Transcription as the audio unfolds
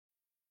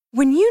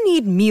When you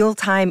need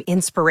mealtime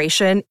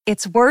inspiration,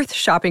 it's worth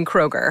shopping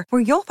Kroger,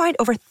 where you'll find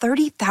over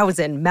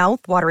 30,000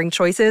 mouth-watering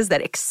choices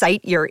that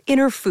excite your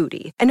inner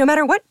foodie. And no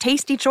matter what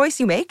tasty choice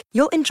you make,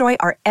 you'll enjoy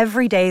our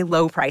everyday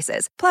low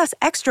prices, plus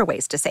extra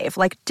ways to save,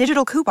 like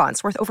digital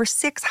coupons worth over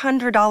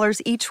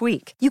 $600 each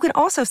week. You can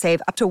also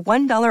save up to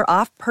 $1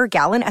 off per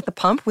gallon at the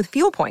pump with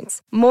fuel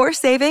points. More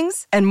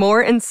savings and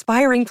more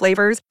inspiring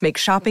flavors make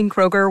shopping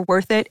Kroger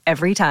worth it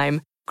every time.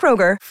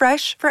 Kroger,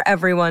 fresh for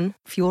everyone.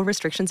 Fuel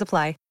restrictions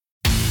apply.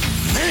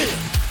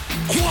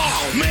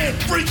 Wow, man,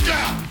 freaked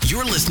out.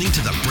 You're listening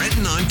to the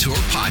Brenton on Tour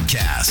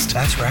podcast.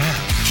 That's right.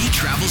 He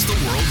travels the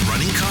world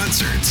running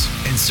concerts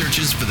and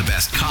searches for the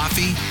best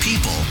coffee,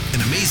 people,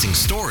 and amazing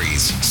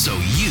stories so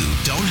you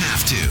don't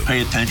have to.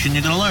 Pay attention,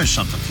 you're going to learn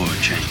something for a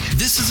change.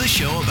 This is a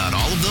show about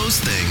all of those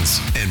things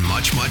and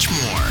much, much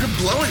more. You're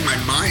blowing my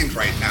mind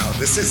right now.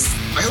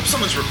 I hope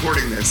someone's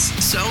recording this.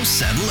 So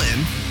settle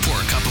in,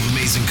 pour a cup of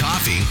amazing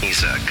coffee.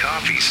 He's a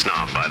coffee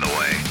snob, by the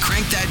way.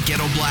 Crank that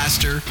ghetto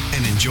blaster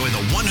and enjoy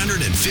the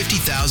 150,000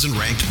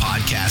 ranked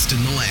podcast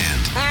in the land.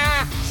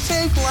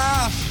 Fake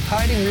laugh,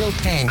 hiding real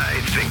pain.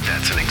 I think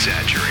that's an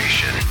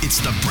exaggeration. It's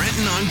the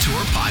Brenton on Tour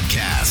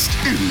podcast.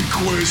 Any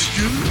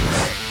question?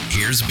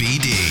 Here's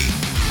BD.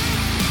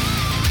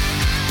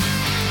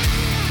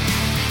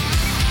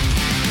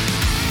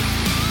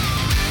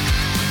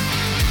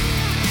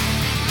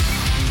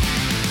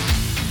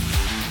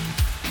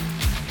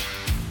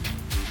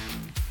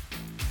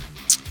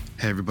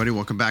 Hey, everybody.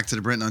 Welcome back to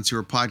the Brenton on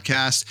Tour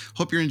podcast.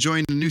 Hope you're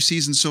enjoying the new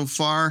season so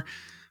far.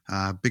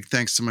 Big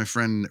thanks to my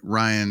friend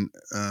Ryan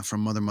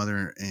from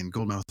Mother and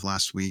Goldmouth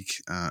last week.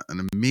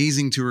 An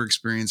amazing tour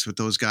experience with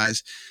those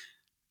guys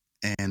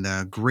and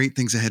great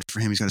things ahead for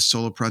him. He's got a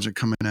solo project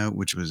coming out,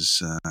 which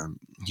was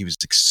he was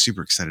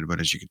super excited about,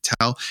 as you could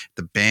tell.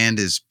 The band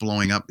is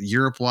blowing up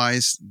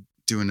Europe-wise,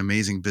 doing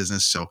amazing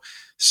business. So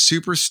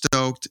super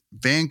stoked.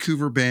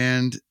 Vancouver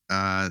band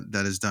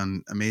that has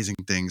done amazing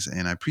things.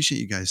 And I appreciate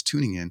you guys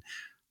tuning in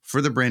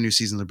for the brand new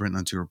season of the Brenton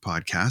on Tour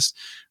podcast.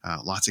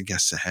 Lots of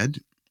guests ahead.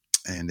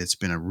 And it's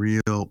been a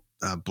real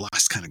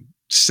blast kind of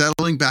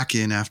settling back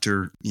in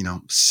after,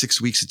 6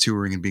 weeks of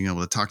touring and being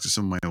able to talk to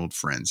some of my old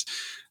friends.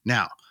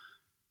 Now,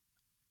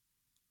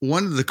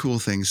 one of the cool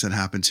things that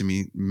happened to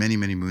me many,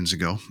 many moons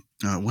ago,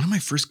 one of my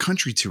first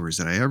country tours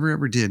that I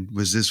ever did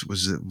was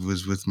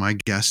with my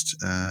guest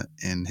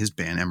and his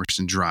band,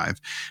 Emerson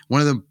Drive.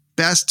 One of the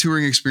best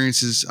touring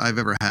experiences I've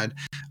ever had.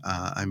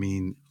 A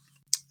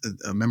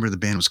member of the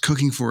band was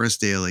cooking for us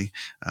daily,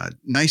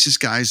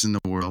 nicest guys in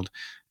the world.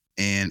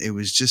 And it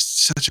was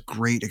just such a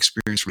great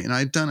experience for me. And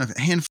I'd done a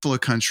handful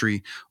of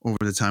country over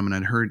the time, and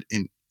I'd heard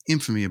in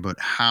infamy about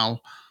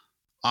how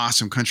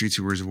awesome country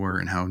tours were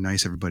and how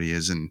nice everybody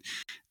is. And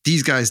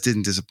these guys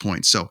didn't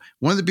disappoint. So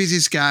one of the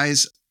busiest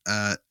guys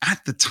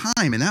at the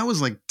time, and that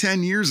was like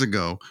 10 years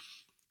ago,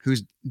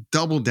 who's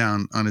doubled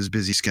down on his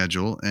busy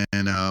schedule.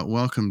 And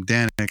welcome,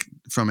 Danik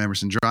from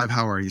Emerson Drive.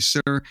 How are you,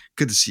 sir?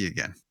 Good to see you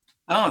again.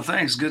 Oh,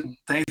 thanks. Good.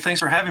 Thanks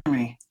for having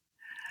me.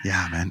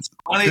 Yeah, man.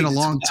 It's been a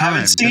long time. I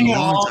haven't seen you in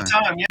a long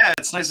time. Yeah,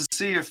 it's nice to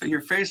see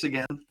your face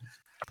again.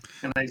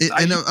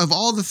 And of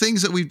all the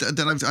things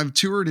that I've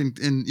toured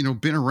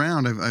and been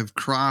around, I've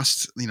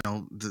crossed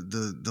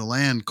the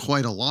land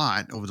quite a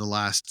lot over the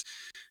last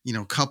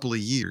couple of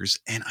years,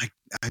 and I've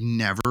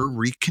never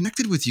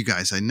reconnected with you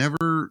guys. I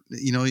never,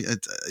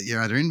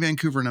 you're either in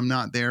Vancouver and I'm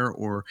not there,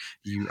 or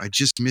I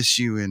just miss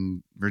you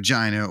in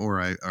Regina,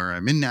 or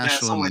I'm in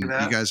Nashville and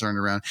you guys aren't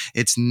around.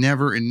 It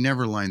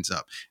never lines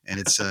up. And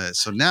it's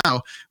so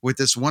now with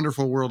this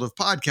wonderful world of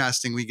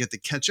podcasting, we get to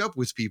catch up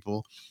with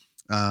people,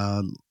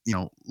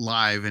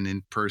 live and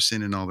in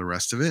person and all the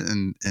rest of it,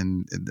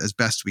 and as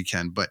best we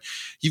can. But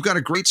you've got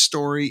a great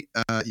story.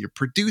 You're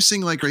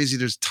producing like crazy.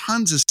 There's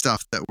tons of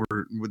stuff that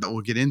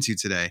we'll get into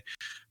today.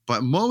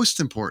 But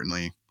most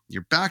importantly,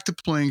 you're back to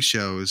playing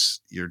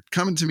shows. You're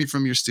coming to me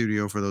from your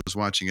studio for those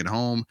watching at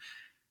home.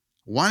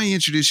 Why don't you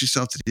introduce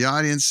yourself to the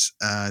audience?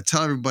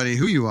 Tell everybody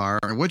who you are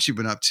and what you've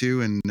been up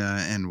to,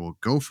 and we'll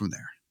go from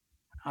there.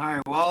 All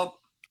right. Well,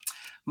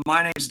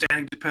 my name is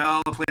Danik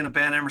DePel. I play in a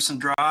band, Emerson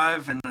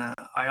Drive, and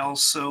I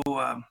also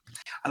I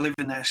live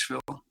in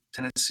Nashville,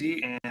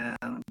 Tennessee, and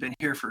I've been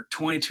here for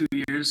 22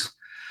 years.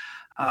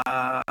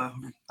 I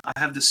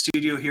have the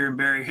studio here in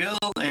Berry Hill,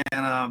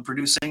 and I'm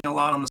producing a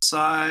lot on the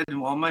side.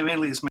 Well, my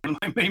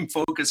main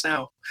focus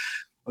now.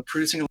 I'm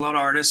producing a lot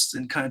of artists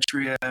in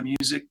country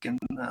music, and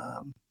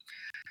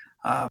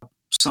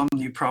some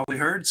you probably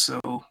heard.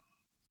 So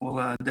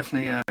we'll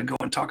definitely go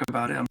and talk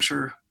about it, I'm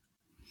sure.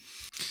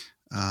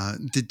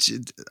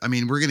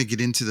 We're going to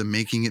get into the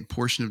making it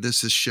portion of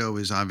this. This show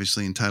is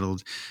obviously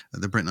entitled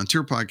the Brenton on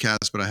Tour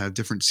podcast, but I have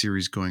different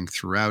series going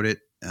throughout it.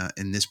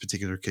 In this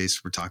particular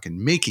case, we're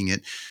talking making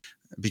it,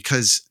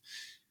 because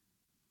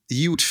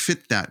you would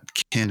fit that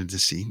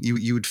candidacy.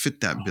 You would fit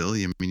that bill.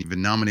 I mean, you've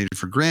been nominated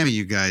for Grammy.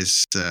 You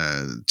guys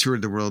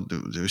toured the world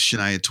with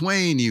Shania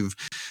Twain.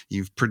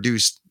 You've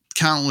produced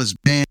countless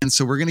bands.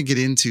 So we're going to get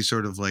into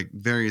sort of like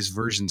various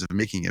versions of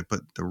making it.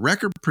 But the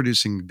record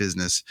producing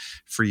business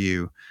for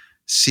you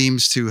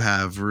seems to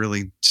have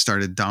really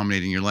started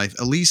dominating your life,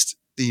 at least,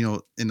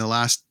 in the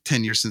last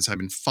 10 years since I've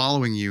been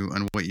following you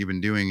on what you've been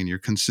doing, and you're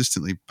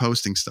consistently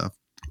posting stuff.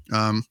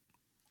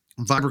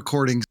 Vibe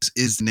Recordings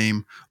is the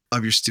name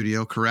of your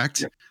studio,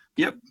 correct?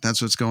 Yep.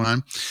 That's what's going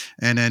on.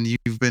 And then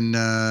you've been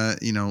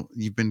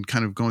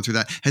kind of going through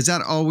that. Has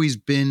that always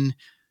been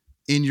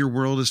in your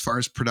world as far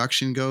as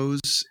production goes?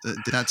 Did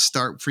that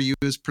start for you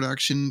as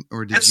production,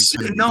 or did you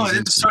kind of no,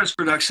 it starts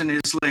production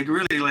is like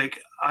really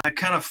like I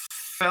kind of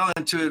fell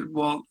into it.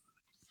 Well,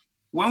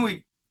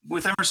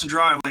 with Emerson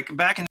Drive, like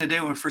back in the day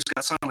when we first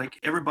got signed, like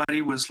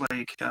everybody was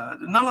like,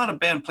 not a lot of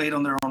band played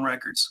on their own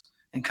records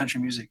in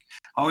country music.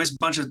 Always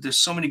there's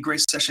so many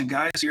great session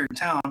guys here in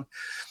town.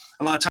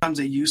 A lot of times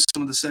they use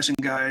some of the session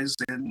guys,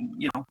 and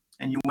you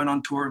went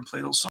on tour and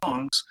play those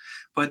songs.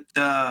 But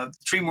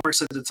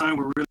DreamWorks at the time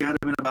were really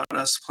adamant about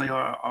us play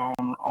our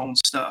own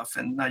stuff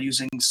and not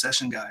using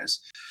session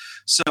guys.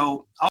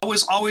 So I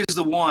was always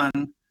the one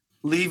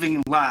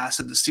leaving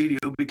last at the studio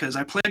because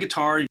I play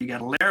guitar. You got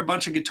to layer a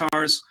bunch of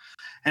guitars,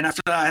 and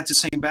after that I had to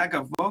sing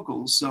backup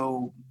vocals.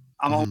 So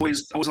I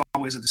was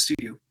always at the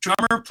studio.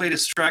 Drummer played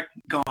his track,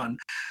 gone.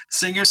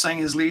 Singer sang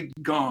his lead,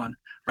 gone.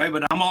 Right,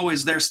 but I'm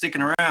always there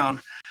sticking around.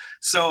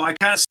 So I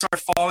kind of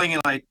start falling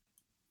and like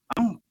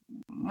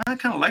I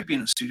kind of like being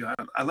in the studio.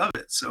 I love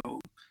it. So,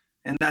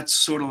 and that's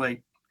sort of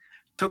like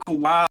took a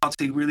while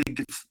to really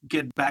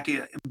get back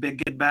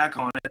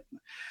on it,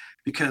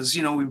 because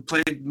we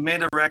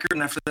made a record,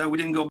 and after that we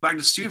didn't go back to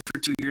the studio for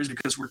 2 years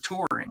because we're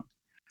touring,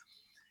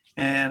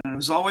 and it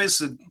was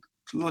always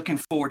looking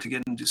forward to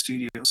getting into the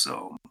studio.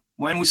 So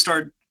when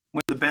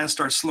the band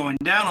starts slowing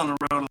down on the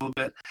road a little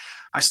bit,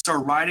 I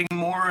start writing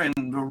more, and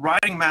the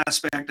writing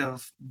aspect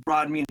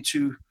brought me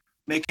into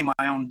making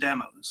my own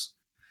demos,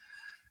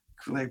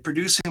 like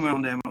producing my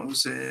own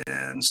demos,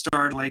 and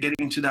start like getting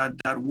into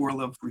that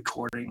world of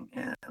recording.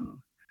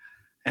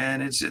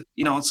 And it's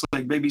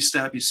like baby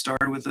step. You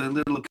start with a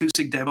little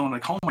acoustic demo and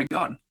like, oh my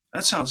God,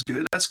 that sounds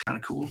good. That's kind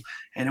of cool.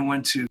 And it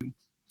went to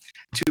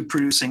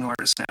producing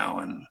artists now,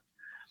 and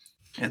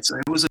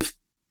it was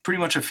pretty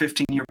much a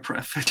 15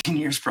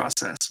 years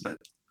process, but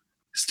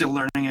still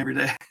learning every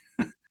day.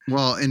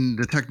 Well, and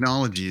the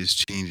technology is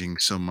changing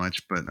so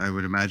much, but I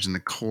would imagine the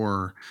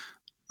core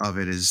of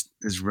it is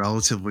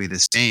relatively the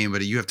same,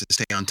 but you have to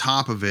stay on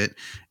top of it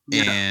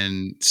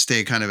and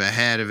stay kind of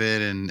ahead of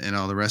it and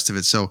all the rest of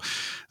it. So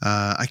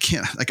I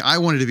can't, like, I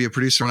wanted to be a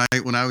producer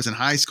when I was in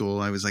high school.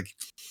 I was like,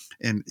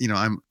 and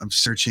I'm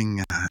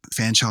searching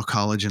Fanshawe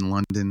College in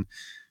London.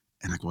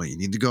 And like, well, you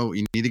need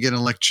to get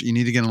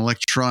an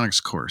electronics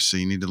course. So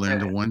you need to learn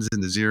the ones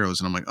and the zeros.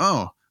 And I'm like,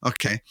 oh,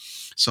 okay.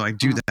 So I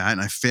do that,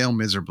 and I fail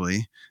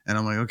miserably. And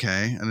I'm like,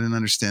 okay, I didn't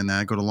understand that.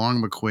 I go to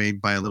Long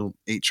McQuaid, buy a little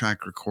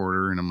 8-track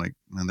recorder, and I'm like,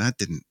 well, that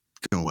didn't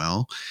go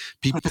well.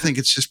 People think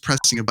it's just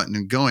pressing a button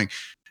and going.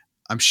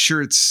 I'm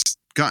sure it's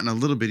gotten a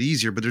little bit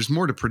easier, but there's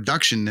more to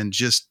production than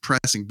just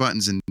pressing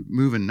buttons and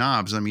moving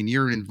knobs. I mean,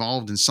 you're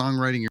involved in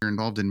songwriting. You're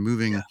involved in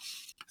moving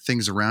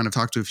things around. I've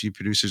talked to a few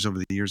producers over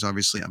the years.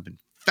 Obviously, I've been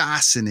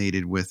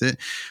fascinated with it.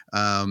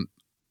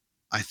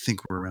 I think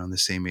we're around the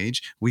same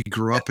age. We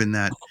grew up in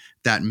that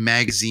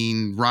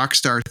magazine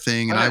Rockstar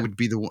thing, and I would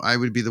be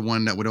the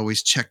one that would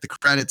always check the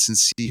credits and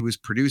see who was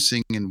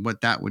producing and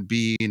what that would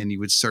be, and then you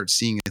would start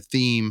seeing a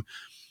theme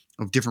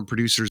of different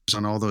producers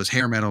on all those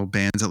hair metal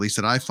bands, at least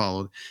that I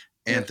followed,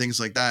 and things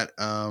like that.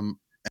 And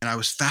I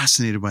was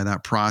fascinated by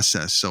that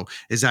process. So,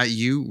 is that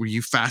you? Were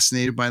you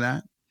fascinated by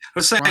that? I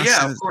was saying,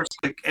 yeah, of course.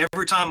 Like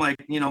every time, like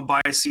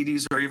buy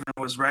CDs or even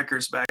was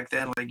records back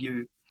then, like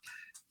you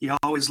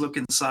always look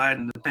inside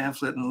in the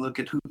pamphlet and look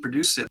at who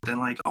produced it, and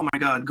like, oh my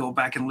God, go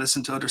back and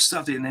listen to other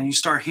stuff, and then you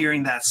start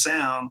hearing that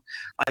sound,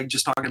 like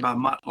just talking about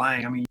Mutt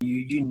Lange. I mean,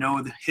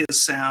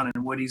 his sound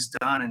and what he's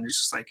done, and it's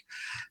just like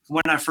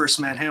when I first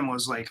met him,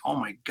 was like, oh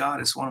my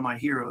God, it's one of my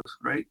heroes,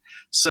 right?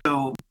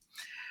 So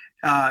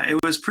it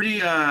was pretty,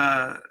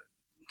 that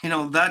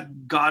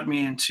got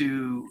me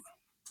into.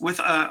 With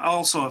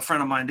also a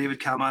friend of mine, David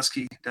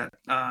Kalmusky, that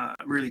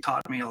really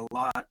taught me a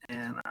lot,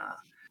 and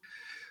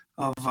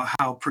of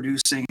how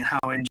producing and how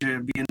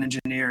be an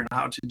engineer and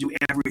how to do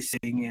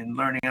everything, and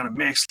learning how to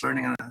mix,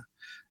 learning how to,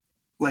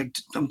 like,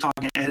 I'm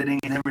talking editing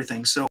and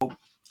everything. So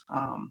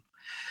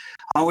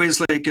always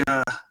like,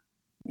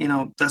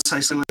 that's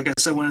like I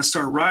said, when I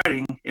started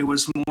writing, it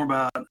was more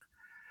about,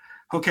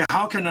 okay,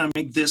 how can I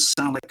make this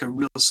sound like a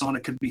real song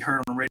that could be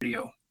heard on the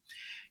radio?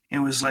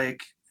 And it was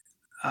like,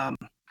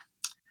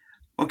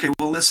 okay,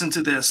 well, listen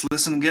to this,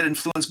 get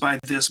influenced by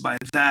this, by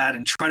that,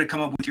 and try to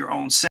come up with your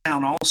own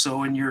sound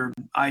also and your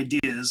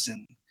ideas.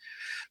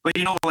 But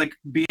like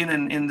being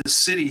in the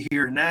city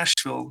here in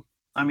Nashville,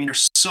 I mean,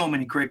 there's so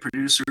many great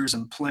producers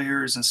and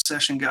players and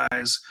session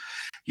guys.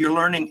 You're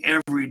learning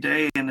every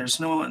day, and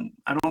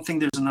I don't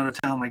think there's another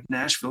town like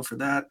Nashville for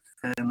that.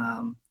 And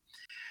on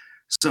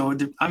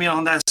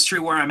that street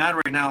where I'm at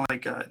right now,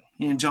 like,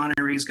 Johnny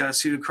Reed's got a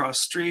studio across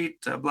the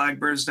street,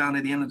 Blackbird's down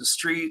at the end of the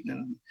street,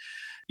 and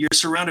you're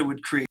surrounded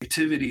with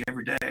creativity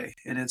every day,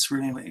 and it's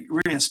really,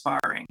 really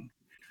inspiring.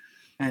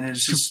 and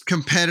it's just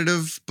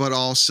competitive, but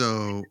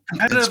also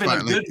competitive in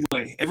a good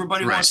way.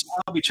 Everybody Right. wants to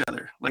help each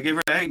other. Like,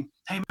 hey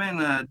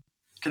man,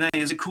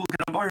 is it cool? Can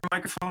I borrow your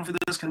microphone for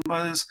this? Can I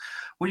buy this?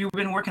 What have you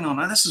been working on?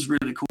 This is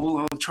really cool.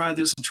 I'll try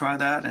this and try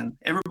that. And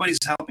everybody's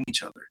helping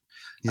each other.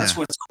 That's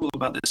what's cool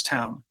about this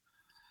town.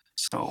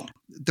 So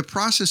the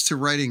process to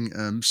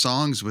writing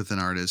songs with an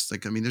artist,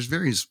 like, I mean, there's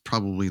various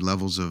probably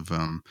levels of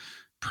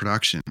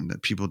production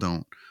that people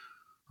don't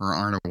or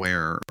aren't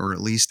aware, or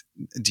at least,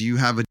 do you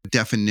have a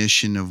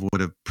definition of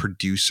what a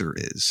producer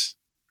is?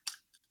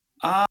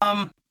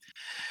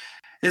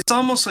 It's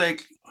almost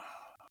like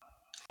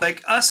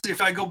us.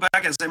 If I go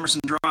back as Emerson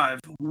Drive,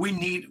 we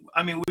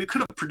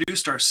could have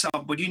produced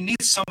ourselves, but you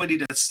need somebody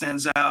that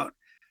stands out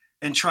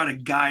and try to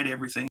guide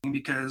everything,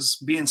 because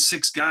being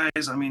 6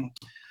 guys, I mean,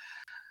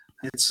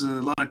 it's a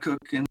lot of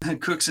cooks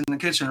in the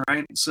kitchen,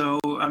 right?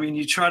 So, I mean,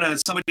 you try to,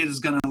 somebody that's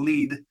going to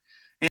lead.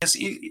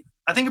 And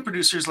I think a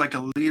producer is like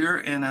a leader,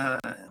 and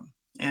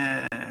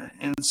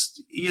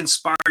he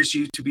inspires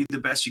you to be the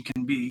best you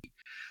can be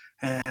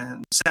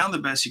and sound the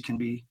best you can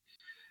be.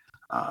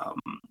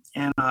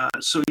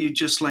 So you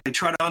just like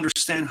try to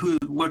understand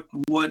what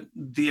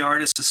the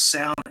artist's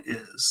sound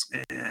is,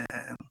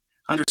 and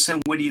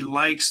understand what he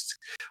likes,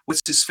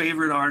 what's his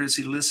favorite artist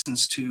he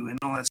listens to, and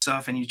all that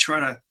stuff. And you try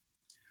to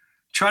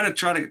I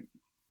don't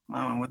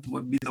know what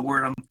would be the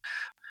word.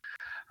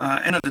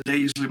 End of the day,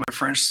 usually my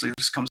French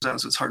just comes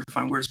out, so it's hard to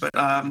find words. But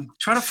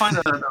try to find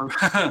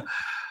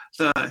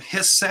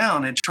his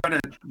sound, and try to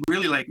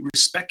really like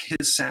respect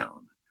his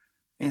sound.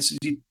 And so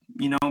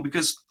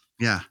because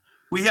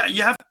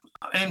you have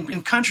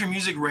in country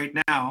music right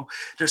now,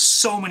 there's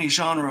so many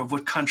genres of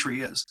what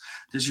country is.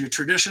 There's your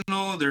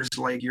traditional, there's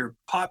like your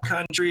pop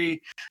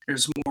country,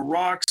 there's more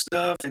rock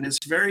stuff, and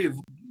it's very,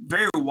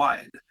 very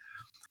wide.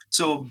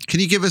 So can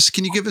you give us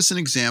an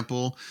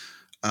example?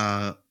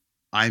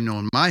 I know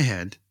in my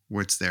head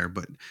what's there,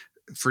 but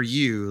for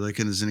you, like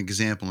as an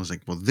example, it's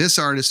like, well, this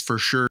artist for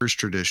sure is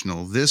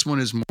traditional. This one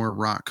is more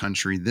rock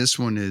country. This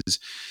one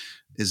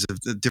is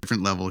a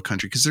different level of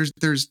country. Because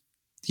there's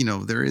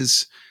there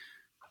is,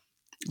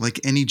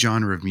 like any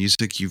genre of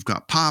music, you've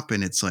got pop,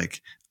 and it's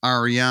like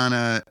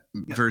Ariana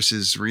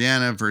versus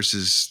Rihanna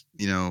versus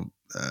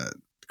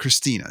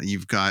Christina.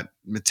 You've got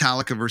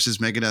Metallica versus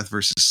Megadeth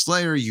versus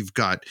Slayer. You've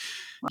got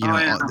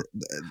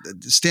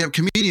stand-up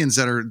comedians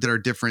that are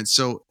different.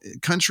 So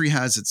country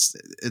has its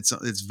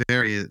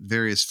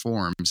various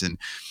forms, and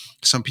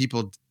some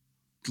people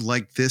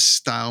like this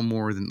style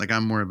more than, like,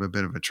 I'm more of a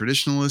bit of a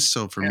traditionalist.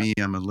 So for me,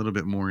 I'm a little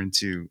bit more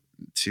into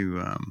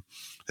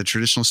the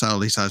traditional style. At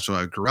least that's what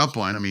I grew up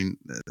on. I mean,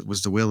 it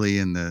was the Willie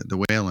and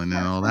the Waylon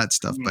and all that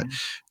stuff. But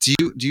do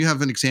you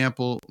have an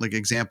example, like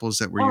examples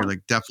that where you're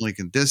like, definitely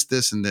can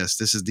this and this?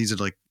 These are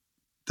like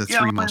the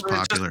 3 most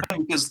popular.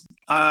 Because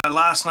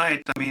last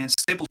night, I mean,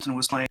 Stapleton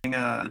was playing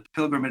the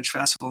Pilgrimage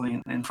Festival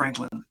in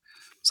Franklin.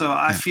 So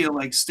I feel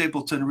like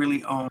Stapleton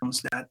really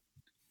owns that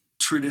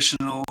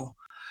traditional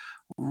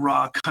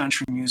rock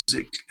country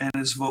music, and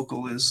his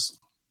vocal is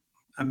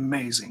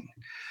amazing.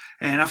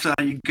 And after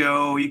that, you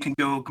can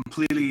go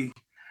completely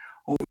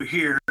over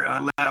here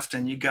left,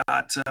 and you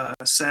got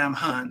Sam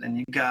Hunt, and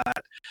it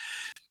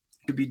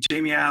could be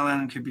Jamie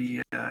Allen, it could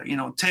be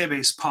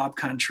Tebe's pop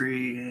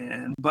country,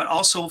 but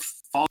also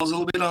falls a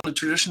little bit on the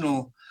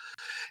traditional.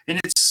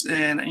 And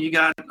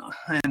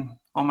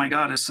oh my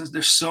God,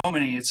 there's so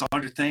many, it's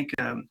hard to think.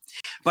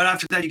 But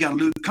after that, you got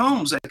Luke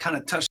Combs that kind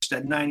of touched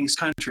that 90s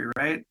country,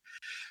 right?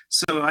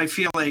 So I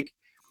feel like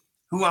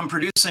who I'm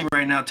producing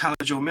right now, Tyler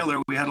Joe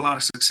Miller, we had a lot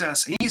of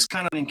success. He's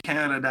kind of in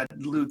Canada, that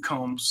Luke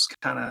Combs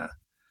kind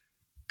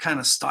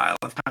of style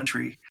of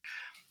country,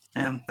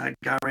 and that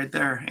guy right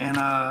there. And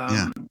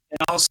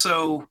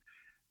also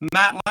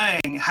Matt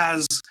Lang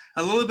has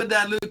a little bit of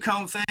that Luke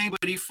Combs thing,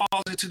 but he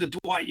falls into the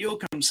Dwight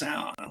Yoakam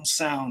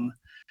sound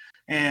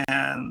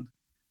and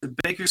the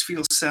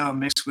Bakersfield sound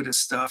mixed with his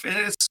stuff.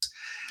 And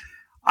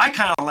I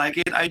kind of like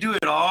it. I do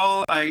it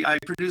all. I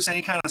produce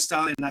any kind of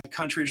style in that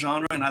country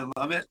genre, and I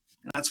love it.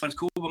 And that's what's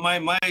cool. But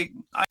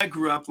I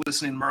grew up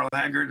listening to Merle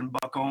Haggard and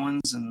Buck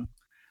Owens, and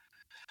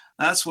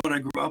that's what I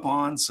grew up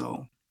on.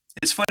 So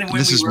it's funny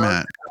when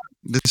Matt.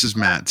 This is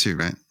Matt too,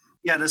 right?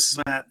 Yeah, this is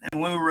Matt.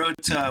 And when we wrote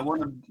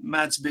one of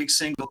Matt's big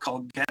single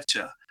called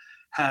Getcha,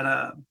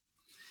 I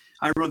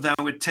wrote that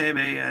with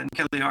Tebe and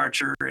Kelly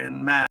Archer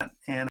and Matt,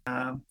 and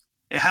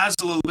it has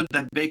a little bit of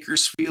that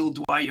Bakersfield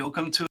Dwight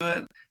Yoakam to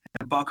it,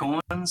 and Buck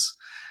Owens,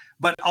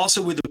 but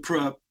also with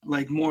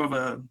more of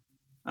a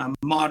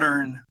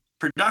modern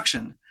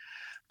production.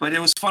 But it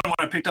was fun when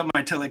I picked up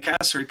my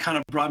Telecaster. It kind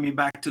of brought me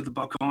back to the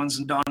Buck Owens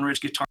and Don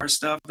Rich guitar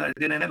stuff that I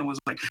did, and it was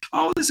like,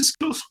 oh, this is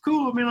so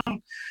cool. I mean,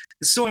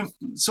 it's so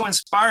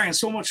inspiring,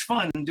 so much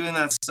fun doing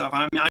that stuff.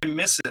 I mean, I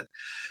miss it.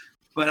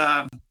 But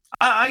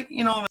I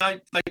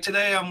like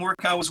today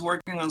I was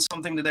working on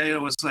something today that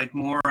was like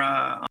more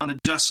on the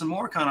Justin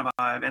Moore kind of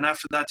vibe. And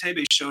after that,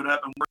 Tebe showed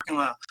up and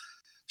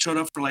showed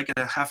up for like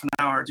a half an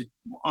hour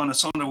on a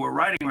song that we're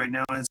writing right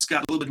now, and it's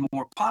got a little bit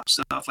more pop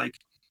stuff, like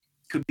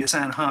could be a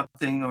San Hunt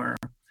thing, or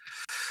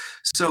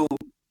so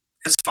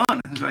it's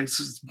fun.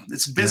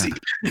 It's busy.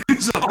 Yeah.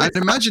 I'd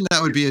imagine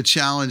that would be a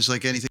challenge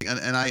like anything.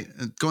 And I,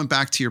 going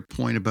back to your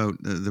point about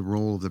the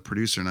role of the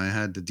producer, and I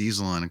had the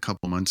Diesel on a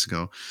couple months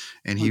ago,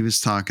 and he was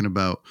talking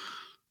about,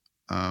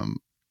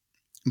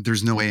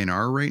 there's no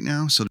A&R right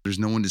now. So there's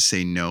no one to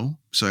say no.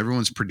 So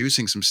everyone's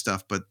producing some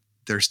stuff, but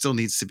there still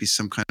needs to be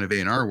some kind of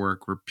A&R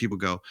work where people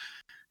go,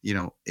 you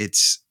know,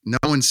 it's no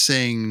one's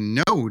saying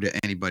no to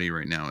anybody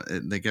right now.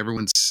 Like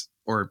everyone's,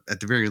 or at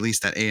the very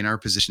least, that A&R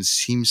position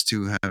seems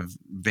to have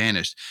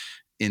vanished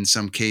in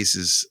some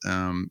cases.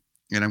 And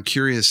I'm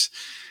curious,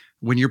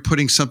 when you're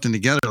putting something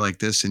together like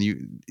this, and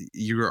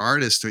you're an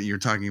artist, you're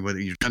talking about,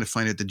 you're trying to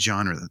find out the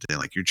genre that they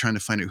like. You're trying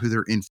to find out who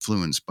they're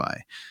influenced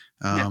by.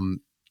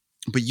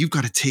 But you've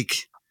got to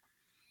take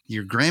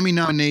your Grammy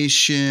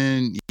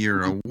nomination,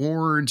 your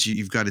awards.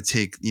 You've got to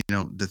take, you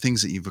know, the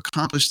things that you've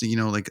accomplished, you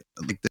know, like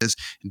this,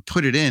 and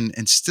put it in,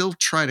 and still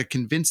try to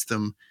convince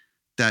them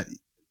that.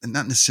 And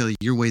not necessarily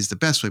your way is the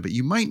best way, but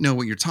you might know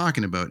what you're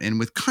talking about. And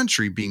with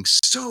country being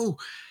so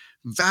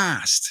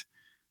vast,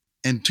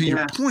 and to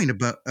your point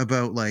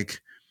about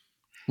like,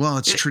 well,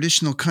 it's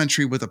traditional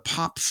country with a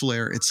pop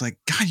flair. It's like,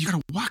 God, you got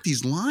to walk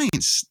these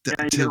lines to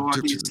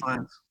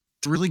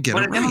really get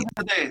it right.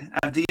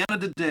 At the end of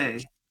the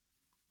day,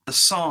 the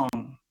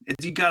song,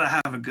 you got to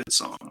have a good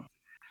song.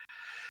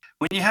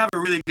 When you have a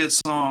really good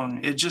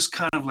song, it just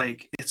kind of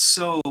like, it's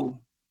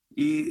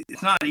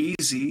not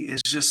easy.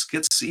 It just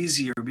gets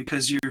easier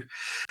because your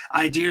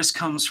ideas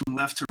comes from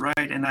left to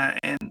right, and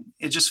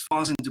it just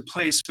falls into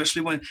place.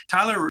 Especially when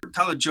Tyler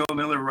Joe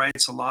Miller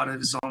writes a lot of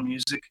his own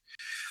music,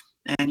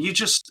 and you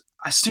just,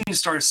 as soon as you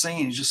start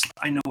singing,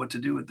 I know what to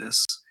do with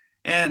this.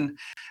 And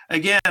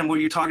again, what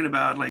you're talking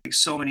about, like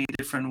so many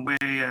different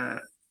ways,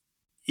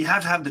 you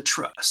have to have the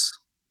trust,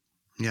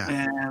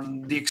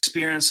 and the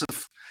experience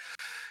of,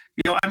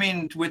 you know, I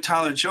mean, with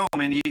Tyler Joe, I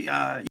mean,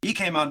 he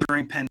came out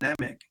during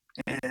pandemic.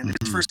 And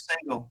his first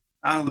single,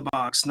 Out of the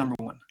Box, #1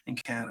 in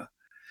Canada.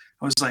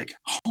 I was like,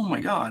 oh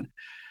my God,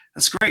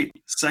 that's great.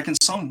 Second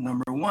song,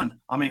 #1.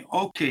 I mean,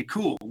 okay,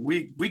 cool.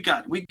 We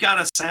got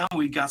a sound,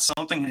 we got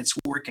something, and it's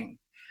working.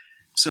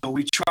 So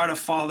we try to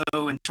follow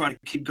and try to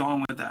keep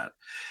going with that.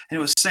 And it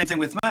was the same thing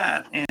with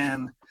Matt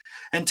and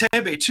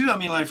Tebe too. I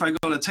mean, like if I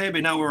go to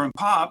Tebe, now we're in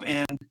pop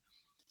and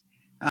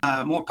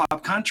more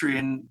pop country,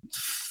 and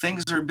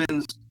things have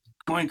been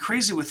going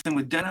crazy with him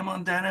with Denim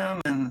on Denim,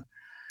 and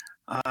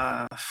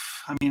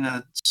I mean,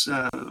 it's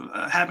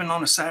happened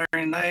on a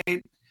Saturday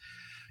night.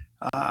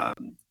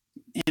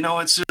 You know,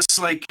 it's just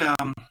like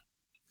I'm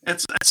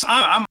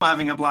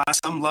having a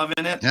blast. I'm loving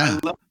it. Yeah.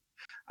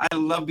 I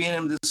love being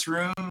in this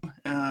room.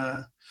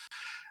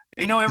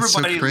 You know,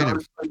 everybody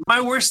loves, like,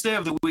 my worst day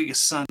of the week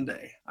is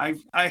Sunday.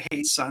 I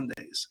hate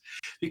Sundays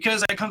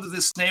because I come to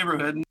this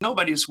neighborhood,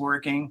 nobody's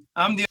working.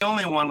 I'm the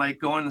only one like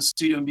going to the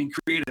studio and being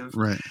creative.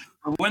 Right.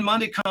 But when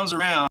Monday comes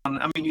around,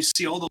 I mean, you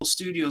see all those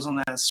studios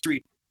on that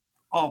street,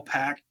 all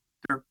packed.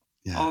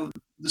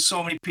 There's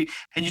so many people,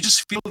 and you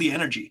just feel the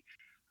energy.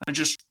 I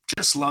just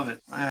love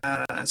it.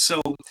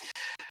 So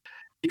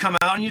you come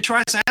out and you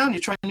try sound, you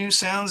try new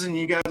sounds, and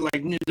you got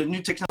like the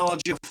new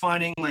technology of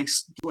finding like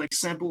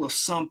sample of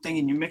something,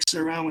 and you mix it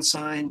around with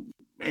something,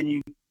 and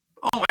you,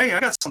 oh, hey, I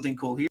got something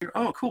cool here.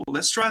 Oh, cool.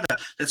 Let's try that.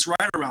 Let's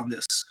ride around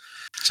this.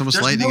 It's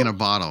almost lightning in a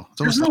bottle.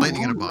 It's almost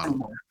lightning in a bottle.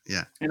 Anymore.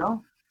 Yeah. You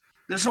know,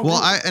 there's no.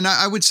 Well,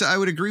 I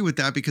would agree with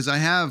that because I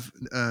have,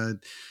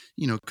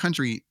 you know,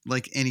 country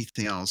like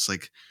anything else,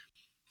 like,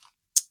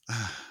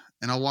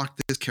 and I'll walk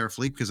this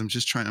carefully because I'm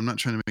not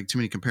trying to make too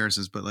many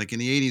comparisons, but like in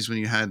the 80s when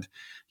you had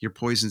your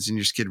Poisons and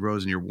your Skid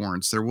Rows and your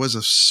Warrants, there was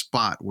a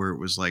spot where it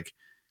was like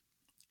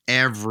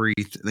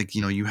like,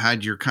 you know, you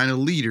had your kind of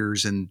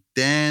leaders, and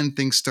then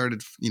things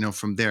started, you know,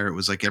 from there. It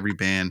was like every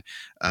band,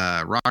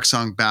 rock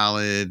song,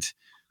 ballad,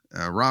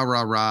 rah,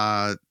 rah,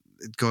 rah,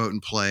 go out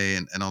and play,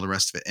 and all the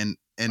rest of it.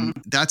 And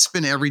that's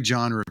been every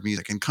genre of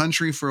music. And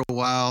country for a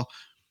while,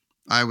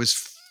 I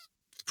was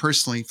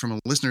personally, from a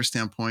listener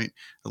standpoint,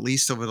 at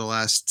least over the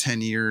last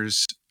 10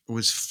 years,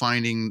 was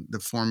finding the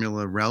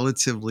formula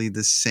relatively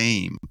the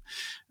same.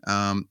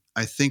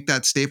 I think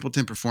that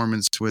Stapleton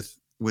performance with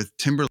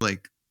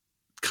Timberlake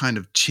kind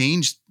of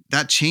changed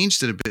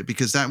it a bit,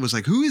 because that was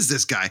like, who is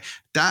this guy?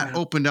 That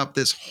opened up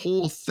this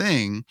whole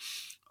thing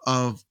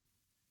of,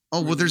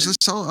 oh, well, there's this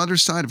other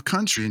side of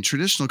country and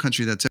traditional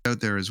country that's out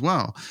there as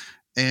well.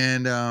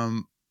 And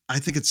I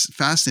think it's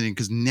fascinating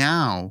because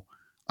now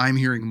I'm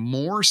hearing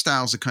more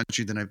styles of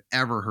country than I've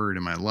ever heard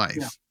in my life.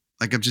 Yeah.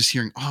 Like I'm just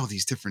hearing all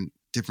these different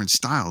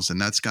styles, and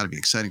that's got to be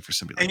exciting for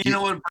somebody. And you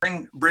know what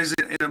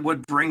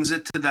brings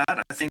it to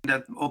that? I think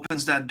that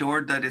opens that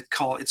door that it's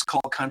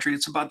called country.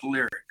 It's about the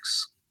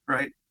lyrics,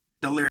 right?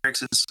 The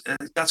lyrics is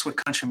that's what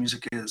country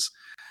music is.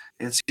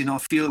 It's, you know,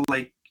 feel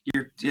like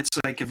it's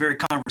like a very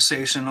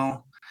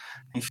conversational.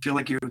 You feel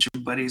like you're with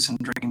your buddies and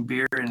drinking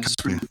beer, and it's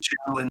really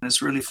chill and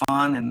it's really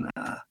fun.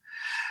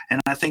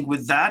 And I think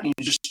with that, you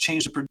just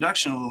change the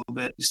production a little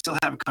bit. You still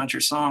have a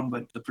country song,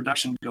 but the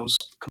production goes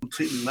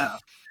completely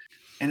left,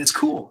 and it's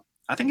cool.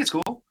 I think it's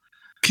cool.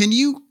 Can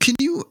you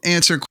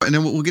answer, and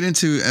then we'll get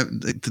into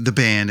the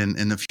band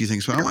and a few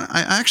things, but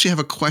I actually have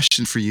a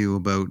question for you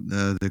about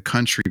the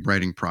country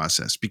writing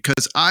process,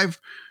 because I've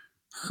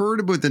heard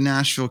about the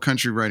Nashville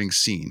country writing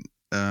scene.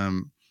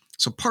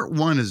 So part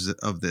one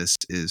of this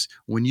is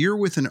when you're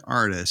with an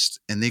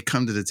artist and they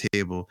come to the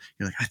table,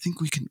 you're like, I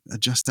think we can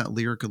adjust that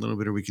lyric a little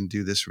bit, or we can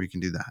do this, or we can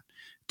do that.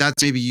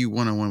 That's maybe you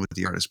one-on-one with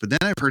the artist. But then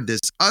I've heard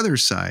this other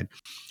side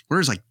where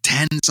there's like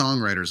 10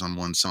 songwriters on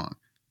one song,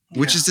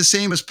 which is the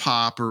same as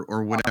pop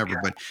or whatever.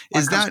 But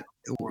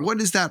what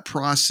is that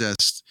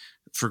process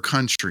for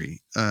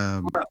country?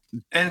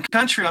 And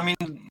country, I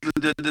mean,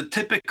 the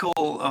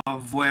typical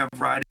of way of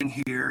writing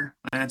here,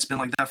 and it's been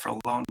like that for a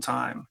long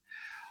time.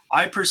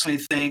 I personally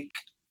think,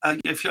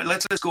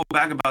 let's go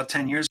back about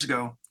 10 years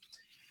ago.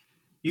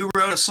 You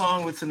wrote a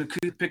song with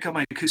pick up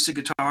my acoustic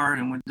guitar,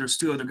 and there's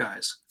two other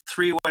guys,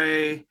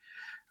 three-way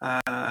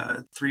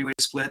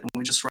split, and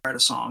we just write a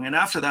song. And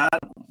after that,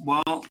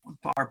 well,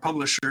 our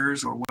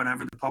publishers or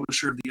whatever, the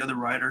publisher of the other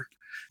writer,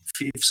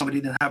 if somebody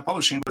didn't have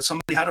publishing, but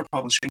somebody had a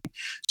publishing,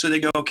 so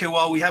they go, okay,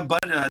 well, we have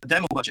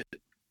demo budget,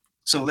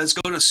 so let's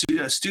go to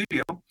a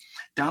studio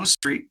down the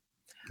street.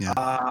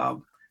 Yeah.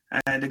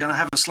 And they're gonna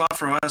have a slot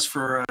for us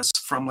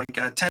from like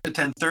 10 to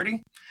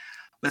 10:30.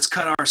 Let's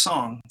cut our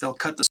song. They'll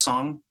cut the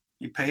song.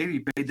 You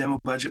pay demo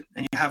budget,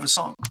 and you have a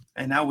song.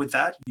 And now with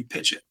that, you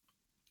pitch it,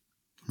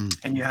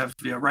 and you have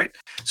right.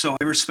 So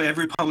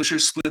every publisher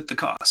split the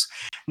cost.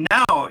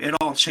 Now it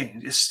all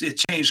changed.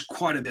 It changed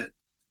quite a bit.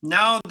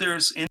 Now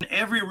there's in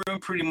every room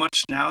pretty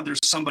much. Now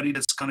there's somebody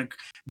that's gonna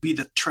be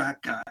the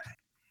track guy.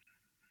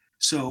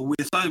 So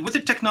with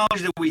the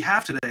technology that we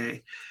have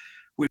today,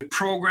 with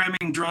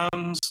programming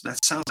drums,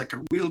 that sounds like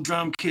a real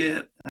drum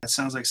kit. That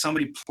sounds like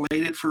somebody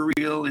played it for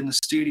real in the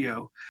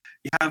studio.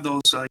 You have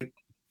those like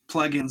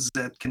plugins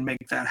that can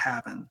make that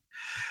happen.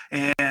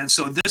 And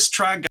so this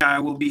track guy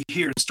will be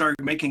here and start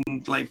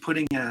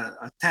putting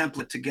a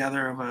template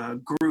together of a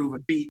groove, a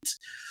beat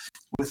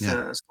with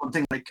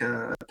something like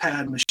a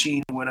pad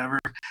machine or whatever.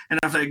 And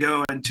if I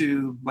go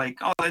into like,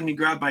 oh, let me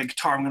grab my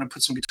guitar, I'm going to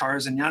put some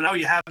guitars in. Now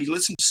you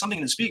listen to something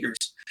in the speakers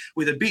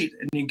with a beat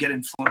and you get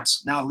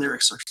influence. Now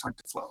lyrics are starting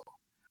to flow.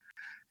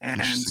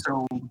 And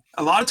so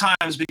a lot of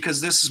times,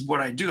 because this is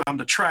what I do, I'm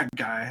the track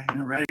guy in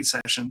a writing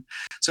session.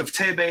 So if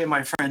Tebe and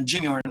my friend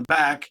Jimmy are in the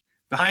back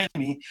behind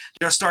me,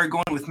 they'll start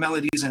going with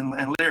melodies and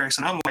lyrics,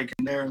 and I'm like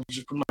in there and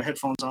just putting my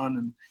headphones on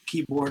and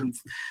keyboard and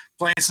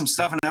playing some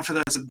stuff. And after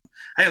that, I said,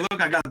 hey,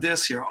 look, I got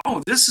this here.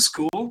 Oh, this is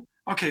cool.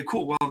 Okay,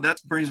 cool. Well, that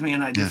brings me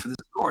an idea for this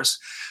course.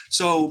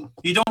 So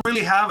you don't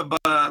really have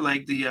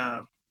like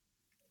the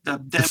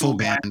full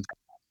band.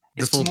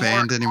 The full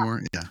band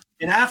anymore. Yeah.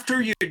 And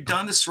after you're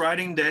done this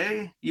writing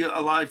day,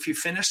 if you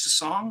finish the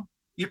song,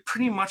 you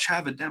pretty much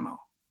have a demo,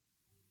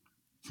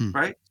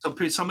 right? So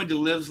somebody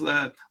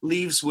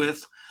leaves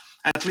with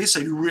at least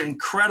an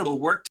incredible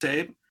work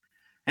tape.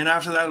 And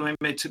after that,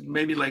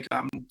 maybe like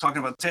I'm talking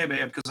about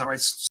Tebe because I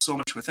write so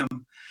much with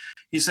him.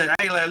 He said,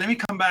 hey, let me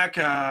come back.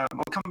 I'll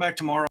come back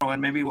tomorrow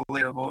and maybe we'll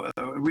lay a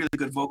really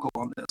good vocal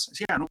on this. I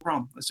said, yeah, no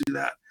problem. Let's do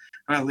that.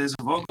 And I lay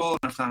a vocal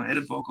and I found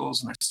edit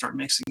vocals and I start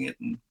mixing it.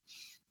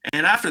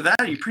 And after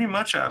that, you pretty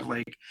much have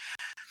like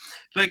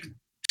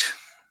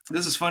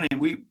this is funny.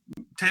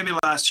 Tebe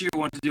last year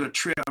wanted to do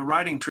a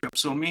writing trip.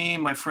 So me,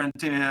 my friend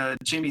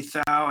Jimmy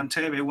Thao, and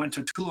Tebe went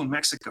to Tulum,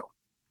 Mexico.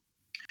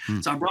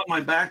 So I brought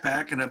my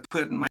backpack and I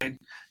put my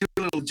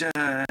little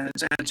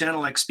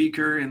Genelec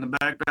speaker in the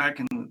backpack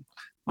and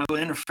my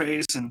little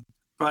interface, and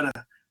brought an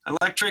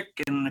electric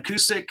and an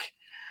acoustic.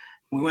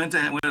 We went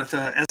with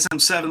a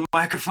SM7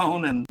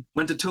 microphone and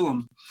went to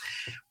Tulum.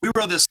 We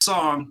wrote this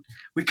song.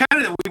 We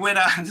went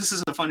out. This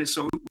is a funny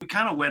story. We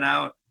kind of went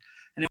out,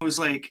 and it was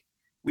like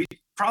we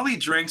probably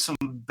drank some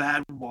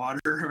bad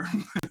water,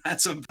 had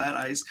some bad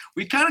ice.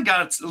 We kind of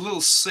got a little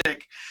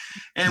sick,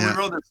 and we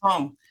wrote this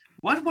song.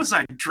 What was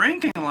I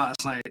drinking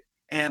last night?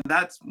 And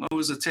that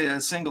was a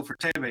single for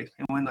Tebe.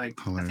 It went like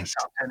I think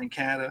top 10 in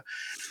Canada.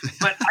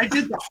 But I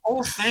did the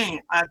whole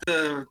thing at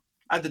the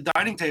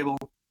dining table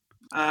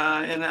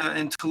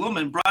in Tulum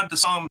and brought the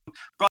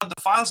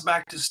files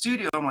back to the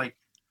studio. I'm like,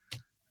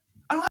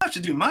 I don't have to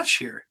do much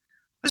here.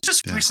 Let's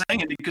just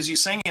re-sing it because you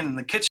sang it in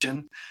the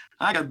kitchen.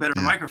 I got better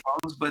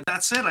microphones, but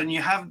that's it. And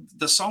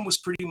the song was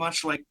pretty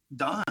much like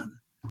done.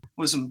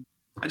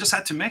 I just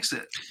had to mix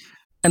it.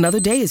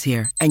 Another day is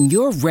here, and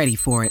you're ready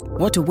for it.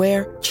 What to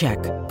wear? Check.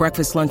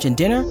 Breakfast, lunch, and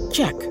dinner?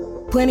 Check.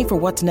 Planning for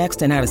what's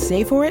next and how to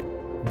save for it?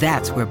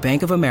 That's where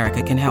Bank of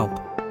America can help.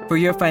 For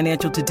your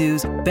financial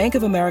to-dos, Bank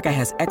of America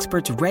has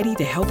experts ready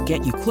to help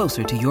get you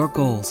closer to your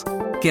goals.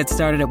 Get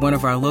started at one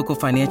of our local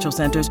financial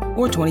centers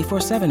or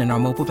 24/7 in our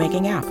mobile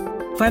banking app.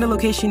 Find a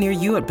location near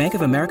you at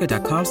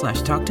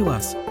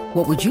bankofamerica.com/talktous.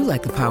 What would you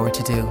like the power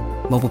to do?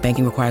 Mobile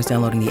banking requires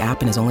downloading the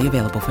app and is only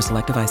available for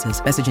select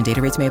devices. Message and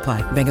data rates may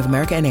apply. Bank of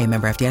America NA,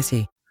 member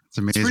FDIC. It's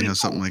amazing how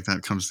something like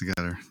that comes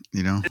together,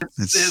 you know?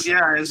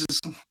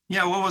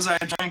 What was I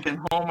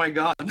drinking? Oh my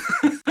God.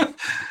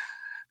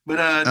 But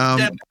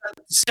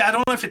see, I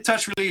don't know if it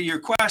touched really your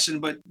question,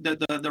 but the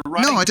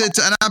writing. No, it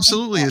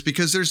absolutely is,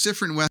 because there's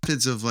different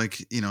methods of,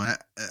 like, you know,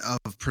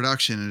 of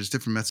production, and there's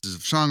different methods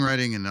of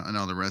songwriting and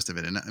all the rest of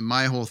it. And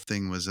my whole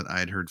thing was that I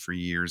had heard for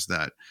years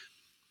that,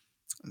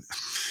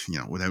 you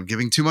know, without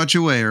giving too much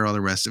away or all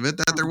the rest of it,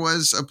 that there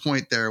was a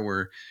point there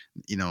where,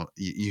 you know,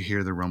 you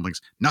hear the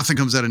rumblings, nothing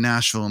comes out of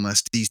Nashville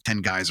unless these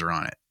 10 guys are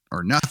on it,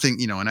 or nothing,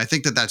 you know. And I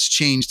think that that's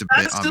changed a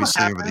bit,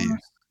 obviously, over the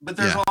years. But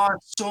there's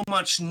so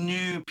much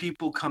new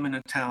people coming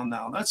to town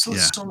now. That's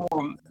it's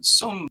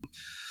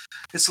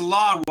a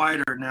lot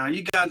wider now.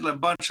 You got a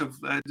bunch of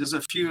there's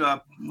a few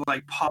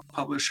like pop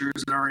publishers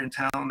that are in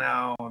town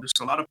now. There's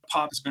a lot of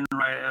pop that's been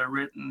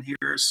written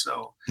here.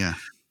 So yeah.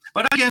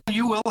 But again,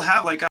 you will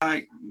have, like,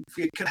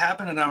 it could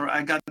happen, and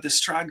I got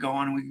this track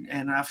going,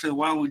 and after a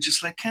while we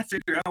just like can't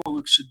figure out what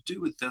we should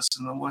do with this,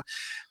 and then what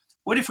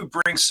if we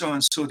bring so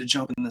and so to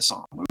jump in the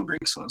song? We'll bring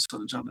so and so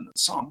to jump in the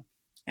song.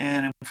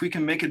 And if we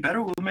can make it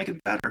better, we'll make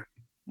it better.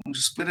 We'll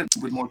just split it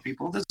with more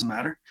people. It doesn't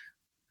matter.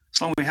 As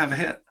long as we have a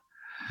hit.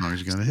 As long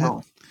as you got a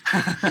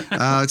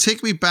hit.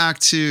 Take me back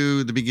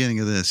to the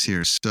beginning of this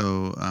here.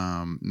 So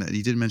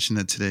you did mention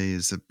that today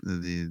is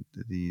the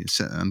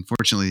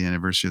unfortunately the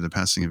anniversary of the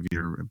passing of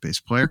your bass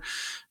player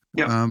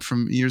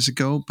from years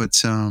ago. But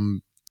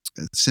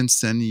since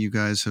then, you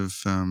guys have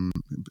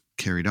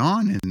carried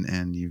on,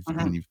 and you've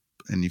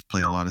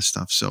played a lot of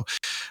stuff. So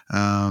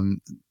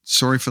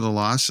sorry for the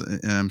loss.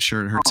 I'm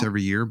sure it hurts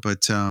every year,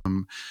 but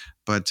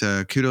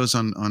kudos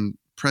on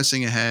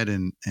pressing ahead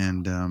and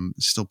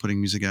still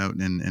putting music out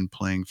and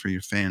playing for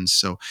your fans.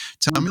 So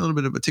tell me a little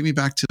bit about, take me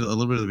back to a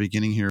little bit of the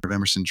beginning here of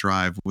Emerson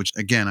Drive, which,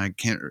 again, I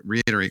can't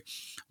reiterate,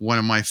 one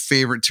of my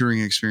favorite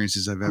touring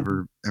experiences I've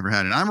ever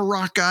had. And I'm a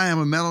rock guy, I'm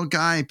a metal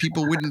guy.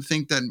 People wouldn't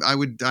think that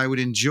I would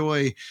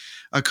enjoy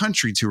a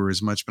country tour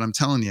as much, but I'm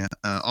telling you,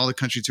 all the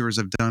country tours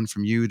I've done,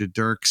 from you to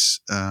Dirks,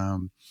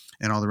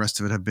 and all the rest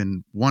of it, have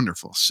been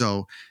wonderful.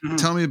 So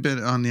tell me a bit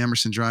on the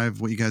Emerson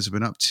Drive, what you guys have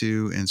been up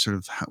to, and sort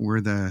of how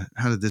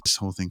did this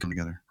whole thing come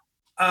together?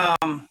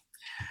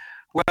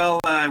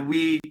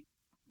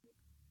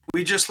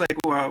 We just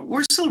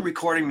we're still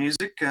recording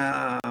music.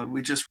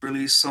 We just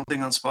released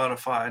something on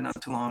Spotify not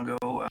too long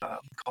ago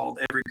called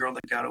Every Girl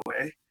That Got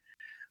Away.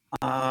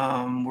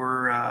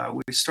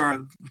 We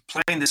started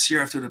playing this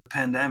year after the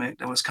pandemic.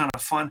 That was kind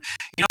of fun.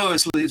 You know,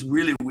 it's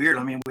really weird.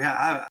 I mean,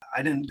 I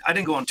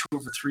didn't go on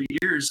tour for 3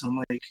 years.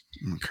 I'm like,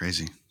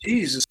 crazy.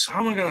 Jesus, how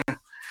am I gonna?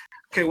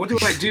 Okay, what do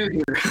I do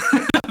here?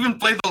 I haven't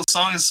played those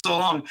songs in so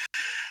long,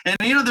 and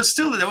you know,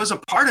 there was a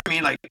part of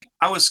me, like,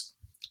 I was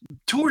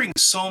touring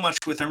so much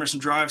with Emerson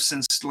Drive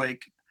since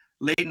like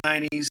late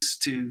 90s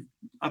to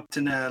up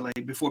to now,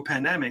 like before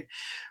pandemic.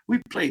 We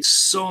played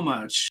so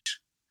much.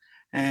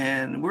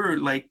 And we're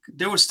like,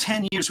 there was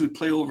 10 years we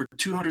played over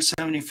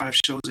 275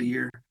 shows a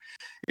year.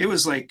 It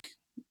was like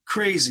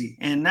crazy.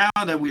 And now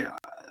that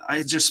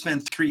I just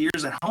spent 3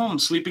 years at home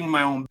sleeping in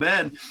my own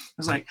bed, I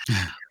was like,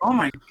 oh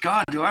my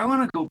God, do I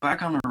want to go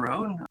back on the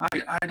road?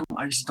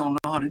 I just don't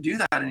know how to do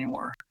that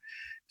anymore.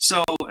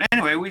 So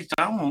anyway, we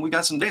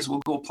got some days, we'll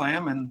go play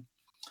them. And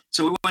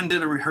so we went and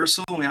did a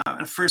rehearsal.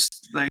 The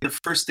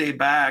first day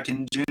back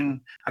in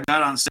June, I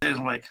got on stage and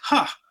I'm like,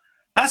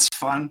 that's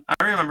fun.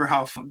 I remember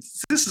how fun.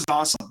 This is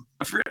awesome.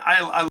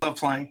 I love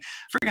playing.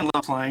 Freaking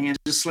love playing. It's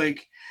just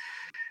like,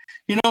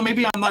 you know,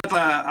 maybe I'm not.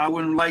 I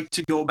wouldn't like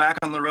to go back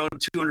on the road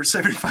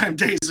 275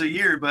 days a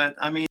year, but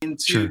I mean,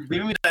 to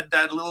give me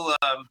that little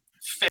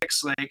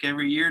fix, like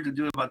every year, to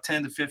do about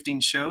 10 to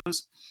 15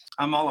 shows,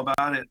 I'm all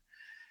about it.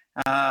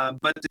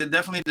 But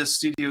definitely the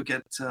studio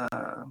it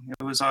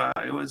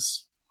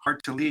was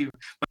hard to leave.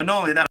 But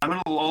not only that, I'm a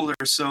little older,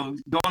 so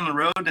go on the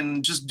road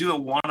and just do a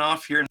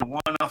one-off here and a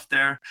one-off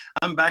there.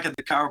 I'm back at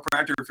the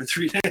chiropractor for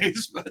 3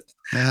 days. But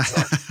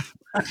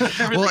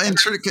well, and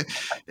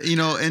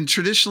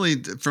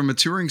traditionally, from a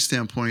touring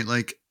standpoint,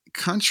 like,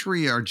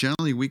 country are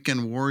generally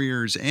weekend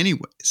warriors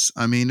anyways.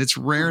 I mean, it's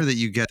rare that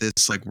you get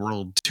this like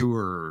world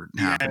tour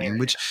happening,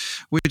 which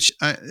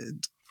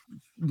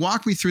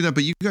walk me through that.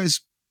 But you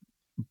guys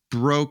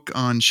broke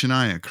on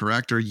Shania,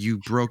 correct? Or you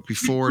broke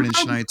before and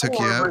Shania took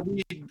you out?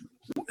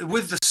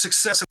 With the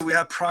success that we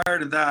had prior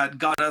to that,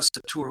 got us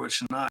to tour with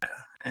Shania.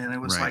 And it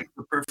was like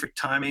the perfect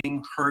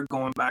timing, her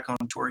going back on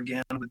tour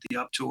again with the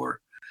Up Tour.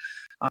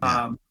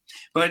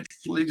 But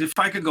if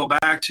I could go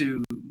back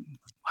to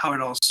how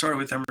it all started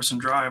with Emerson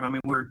Drive, I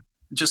mean, we're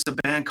just a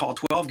band called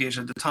 12 Gauge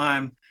at the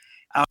time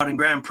out in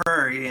Grand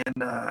Prairie. And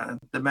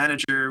the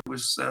manager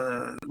was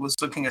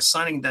looking at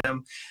signing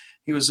them.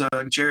 He was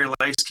Jerry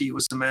Leisky,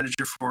 was the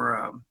manager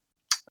for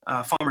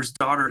Farmer's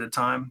Daughter at the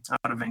time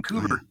out of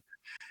Vancouver.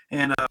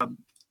 And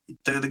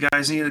the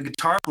guys needed a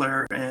guitar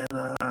player.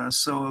 And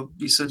so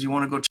he said, you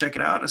want to go check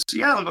it out? I said,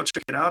 yeah, I'll go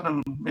check it out.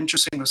 I'm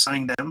interested in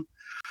signing them.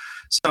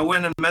 So I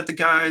went and met the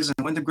guys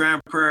and went to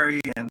Grand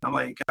Prairie. And I'm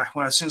like,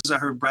 as soon as I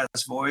heard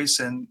Brad's voice,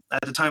 and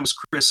at the time it was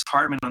Chris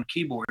Hartman on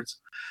keyboards.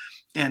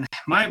 And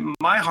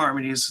my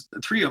harmonies,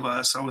 the three of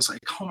us, I was like,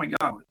 oh my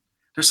God,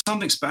 there's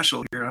something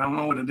special here. I don't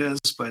know what it is,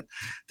 but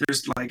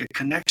there's like a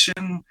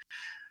connection.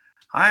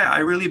 I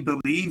really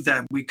believed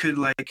that we could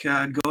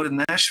go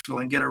to Nashville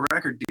and get a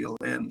record deal.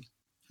 And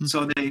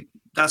so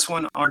that's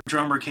when our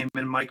drummer came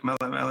in, Mike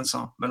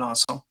Melancon,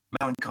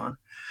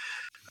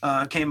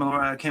 came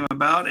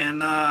about.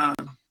 And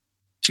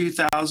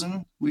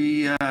 2000,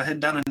 we head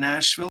down to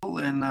Nashville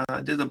and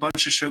did a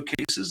bunch of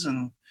showcases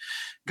and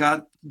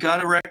got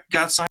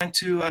signed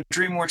to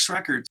DreamWorks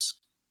Records.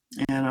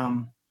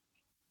 And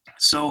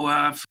so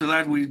after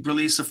that, we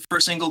released the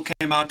first single,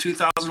 came out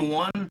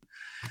 2001,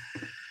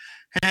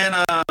 and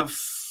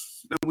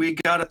we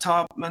got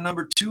a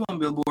number 2 on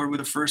Billboard with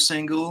the first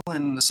single,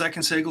 and the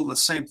second single, the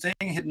same thing,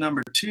 hit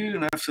number 2.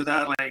 And after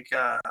that,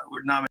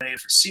 we're nominated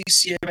for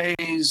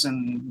CCMAs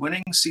and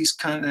winning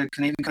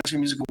Canadian Country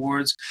Music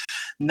Awards,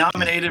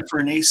 nominated for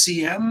an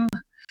ACM.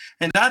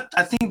 And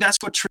I think that's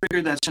what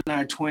triggered that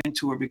Shania Twain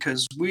tour,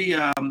 because we,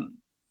 the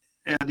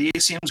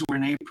ACMs were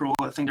in April,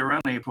 I think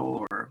around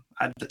April, or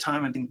at the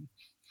time, I think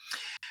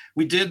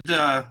we did,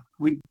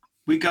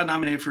 we got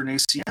nominated for an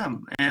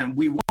ACM, and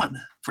we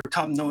won for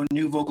top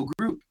new vocal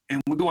group,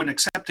 and we're going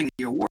accepting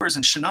the awards,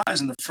 and Shania's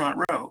in the front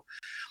row.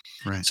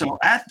 Right. So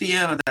at the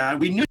end of that,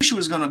 we knew she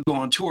was going to go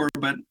on tour,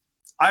 but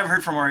I've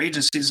heard from our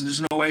agencies, and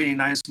there's no way you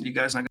guys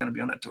are not going to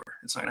be on that tour.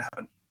 It's not going to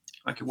happen.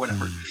 Okay,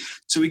 whatever.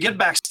 So we get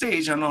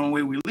backstage, and on the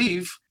way we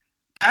leave,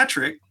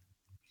 Patrick,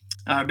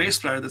 our bass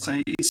player,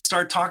 he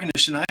started talking to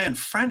Shania in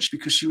French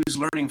because she was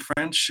learning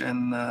French,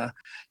 and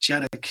she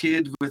had a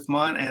kid with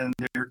Mont, and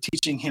they were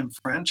teaching him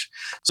French.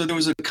 So there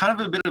was a kind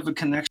of a bit of a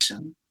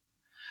connection.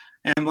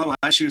 And blah, blah,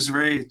 she was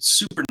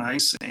super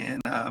nice.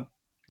 And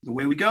the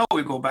way we go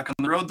back on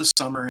the road this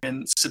summer.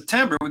 In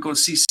September, we go to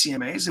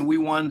CCMAs, and we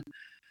won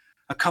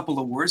a couple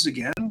of awards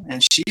again.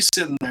 And she's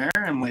sitting there,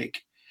 and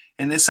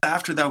this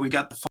after that, we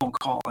got the phone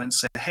call and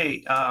said,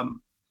 hey,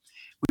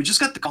 we just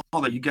got the call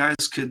that you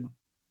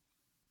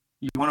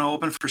want to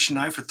open for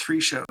Shania for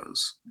 3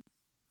 shows.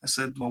 I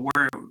said, well,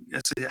 where?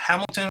 I said,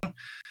 Hamilton,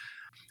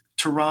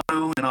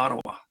 Toronto, and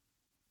Ottawa.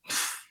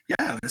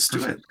 Yeah, let's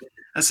do it.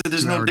 I said,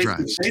 there's no date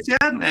in the States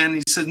yet? And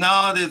he said,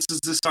 no, this is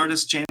this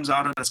artist, James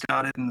Otto, that's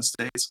got it in the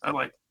States. I'm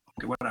like,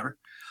 okay, whatever.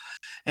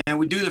 And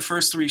we do the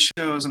first 3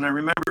 shows. And I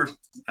remember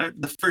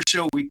the first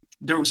show,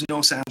 there was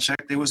no sound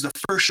check. It was the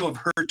first show of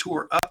her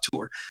tour, Up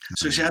Tour.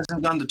 So she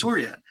hasn't done the tour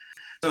yet.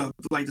 So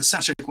the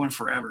sound check went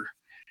forever.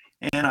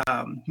 And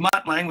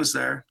Mutt Lang was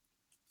there.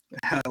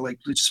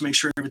 Just to make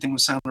sure everything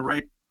was sounding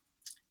right.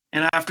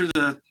 And after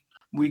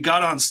we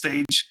got on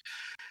stage,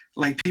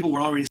 people were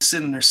already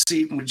sitting in their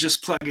seat, and we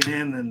just plug it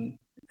in and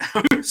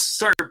we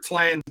started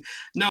playing.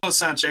 No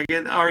sound check.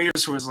 Our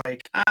ears was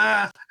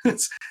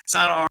it's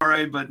not all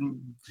right. But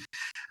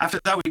after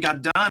that, we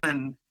got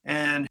done,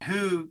 and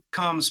who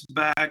comes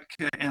back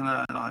in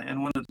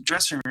one of the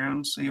dressing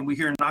rooms, and we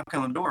hear a knock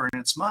on the door,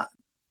 and it's Mutt.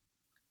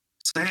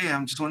 Say, hey,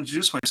 I just want to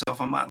introduce myself.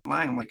 I'm Mutt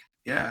Lang. I'm like,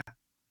 yeah.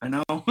 I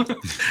know.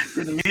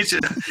 Good to meet you.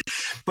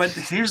 But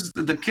here's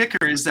the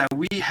kicker is that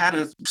we had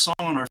a song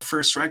on our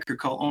first record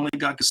called Only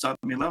God Could Stop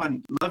Me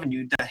Loving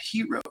You that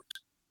he wrote.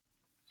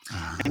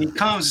 And he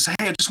comes and says,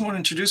 hey, I just want to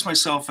introduce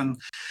myself. And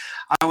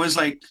I was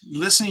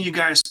listening to you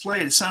guys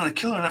play it. It sounded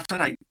killer. And after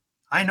that,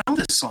 I know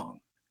this song.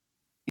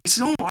 He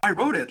said, oh, I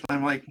wrote it. And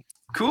I'm like,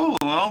 cool.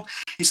 Well,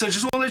 he said,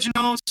 just want to let you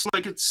know,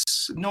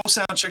 it's no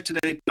sound check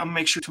today. I'll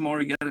make sure tomorrow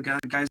you get a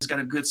guy's got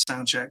a good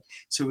sound check.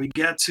 So we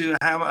get to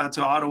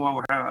Ottawa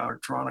or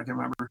Toronto, I can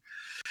remember.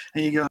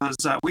 And he goes,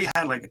 we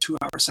had a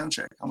 2-hour sound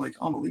check. I'm like,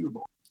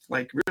 unbelievable.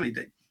 Really,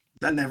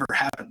 that never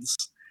happens.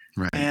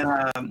 Right.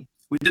 And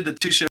we did the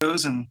 2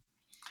 shows, and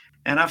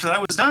after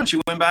that was done, she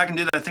went back and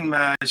did that thing.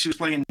 She was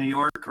playing in New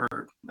York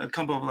or a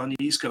couple on the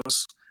East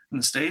Coast in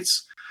the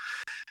States.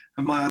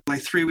 And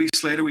 3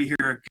 weeks later, we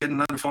get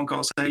another phone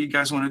call saying, hey, you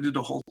guys want to do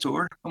the whole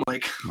tour? I'm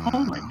like, wow.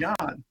 Oh my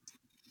God.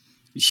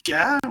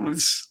 Yeah, it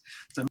was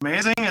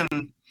amazing.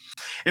 And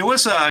it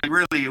was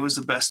it was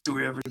the best tour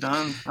we ever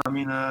done. I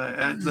mean,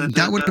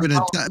 that would have been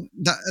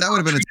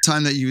a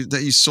time that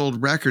you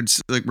sold records,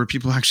 where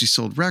people actually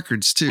sold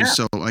records too. Yeah.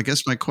 So I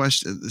guess my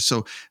question,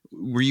 so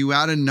were you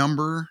at a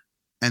number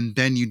and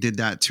then you did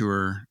that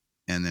tour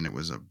and then it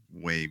was a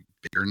way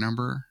bigger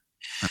number?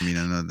 I mean,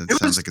 I know that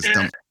sounds like it's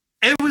dumb.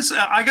 It was,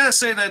 I got to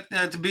say that,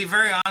 to be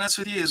very honest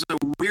with you, is a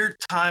weird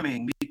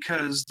timing,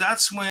 because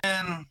that's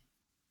when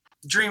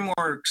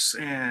DreamWorks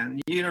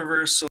and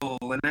Universal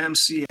and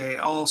MCA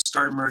all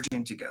start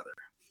merging together.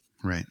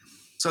 Right.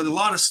 So a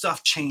lot of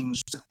stuff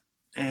changed.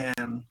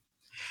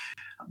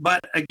 But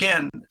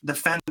again, the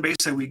fan base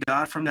that we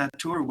got from that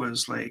tour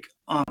was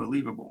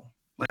unbelievable.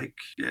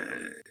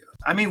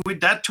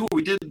 With that tour,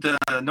 we did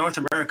North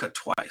America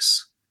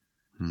twice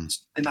in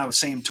that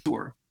same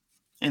tour,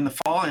 in the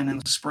fall and in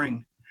the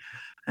spring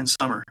and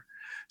summer.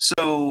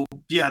 So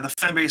yeah, the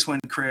fan base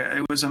went crazy.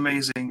 It was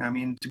amazing. I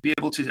mean, to be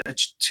able to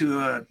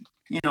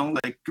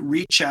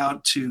reach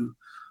out to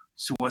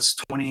what's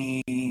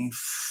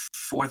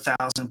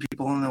 24,000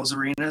 people in those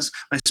arenas,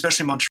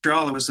 especially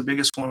Montreal. It was the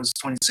biggest one. It was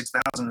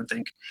 26,000, I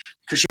think,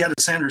 because she had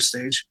a Sanders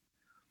stage.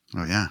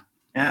 Oh yeah.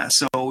 Yeah.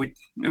 So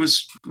it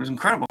was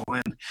incredible.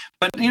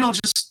 But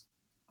just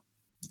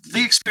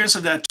the experience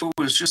of that tour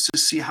was just to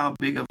see how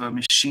big of a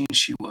machine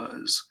she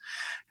was,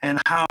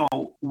 and how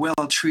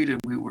well treated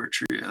we were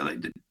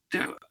treated.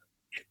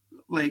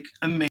 Like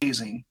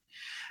amazing.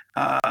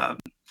 I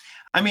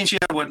mean, she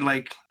had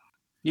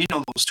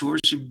those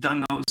tours. You've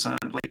done those,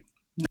 like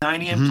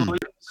 90 employees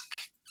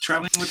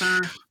traveling with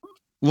her.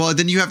 Well,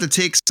 then you have to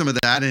take some of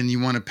that and you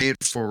want to pay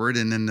it forward.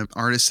 And then the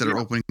artists that are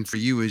opening for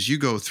you as you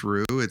go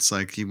through, it's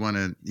like you want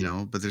to,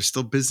 but there's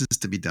still business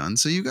to be done.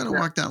 So you got to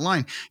walk that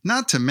line.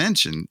 Not to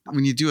mention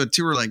when you do a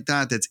tour like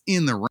that, that's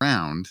in the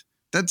round,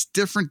 that's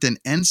different than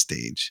end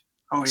stage.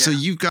 Oh, yeah. So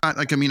you've got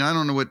I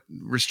don't know what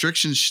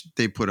restrictions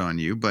they put on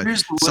you, but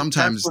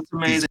sometimes what's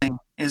amazing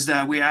is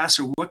that we asked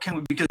her, what can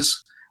we,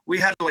 because we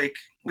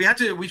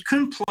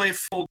couldn't play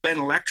full band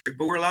electric,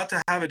 but we're allowed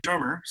to have a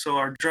drummer. So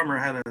our drummer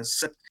had a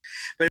set,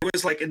 but it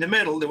was like in the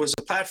middle, there was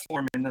a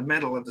platform in the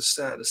middle of the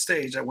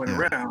stage that went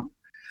around.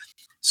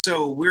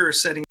 So we were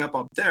setting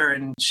up there,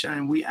 and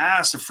we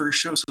asked the first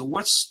show, so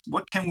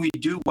what can we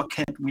do? What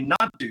can we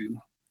not do?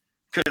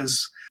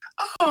 Because,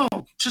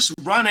 just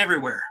run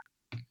everywhere.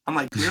 I'm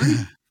like,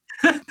 really?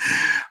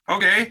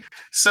 Okay.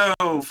 So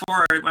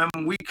for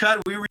we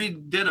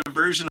redid a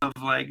version of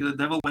like The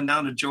Devil Went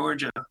Down to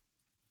Georgia.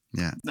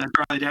 Yeah. That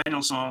Charlie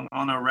Daniels song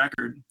on our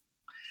record.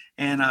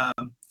 And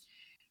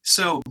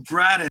so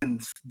Brad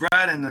and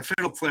the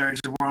fiddle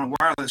players were on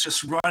wireless,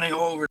 just running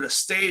over the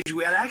stage.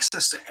 We had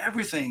access to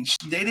everything.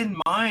 They didn't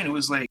mind. It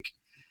was like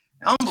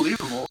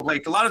unbelievable.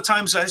 Like a lot of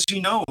times, as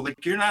you know,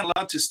 like you're not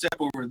allowed to step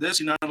over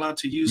this. You're not allowed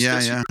to use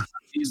this. You're not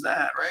allowed to use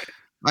that, right?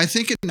 I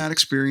think in that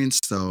experience,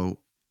 though,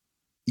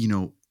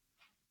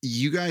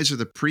 you guys are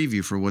the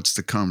preview for what's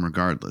to come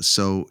regardless.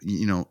 So,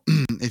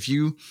 if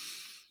you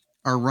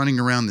are running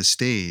around the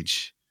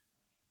stage,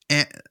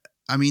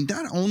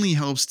 that only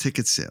helps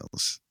ticket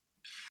sales.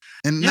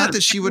 And not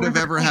that she would have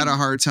ever had a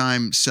hard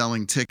time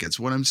selling tickets.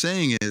 What I'm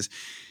saying is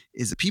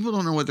that people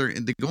don't know what they're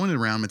going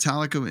around.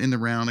 Metallica in the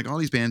round, like all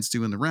these bands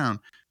do in the round,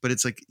 but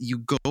it's like you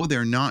go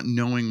there not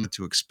knowing what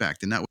to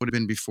expect. And that would have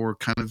been before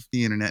kind of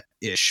the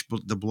internet-ish,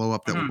 the blow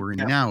up that we're in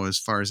now as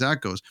far as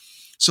that goes.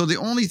 So the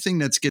only thing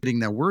that's getting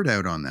that word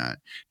out on that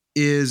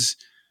is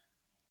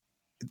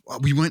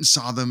we went and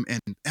saw them, and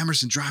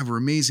Emerson Drive were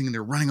amazing, and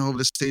they're running all over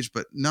the stage.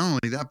 But not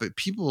only that, but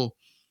people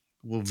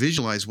will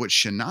visualize what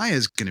Shania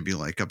is going to be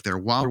like up there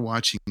while we're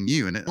watching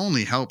you, and it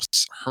only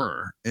helps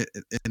her. And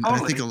I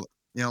think a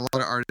lot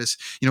of artists,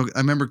 I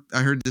remember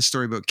I heard this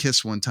story about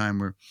Kiss one time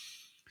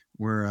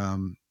where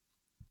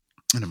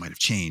and it might have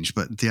changed,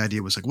 but the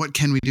idea was like, what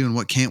can we do and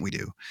what can't we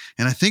do?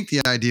 And I think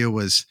the idea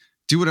was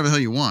do whatever the hell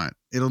you want.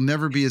 It'll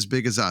never be as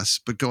big as us,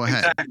 but go ahead.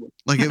 Exactly.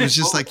 Like it was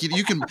just like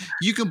you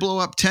can blow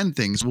up 10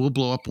 things. We'll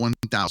blow up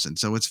 1,000.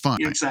 So it's fine.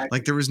 Exactly.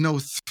 Like there was no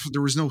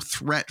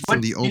threat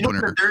from the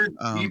opener.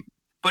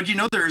 But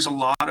there's a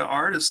lot of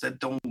artists that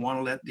don't want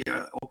to let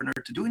the opener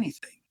to do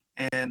anything.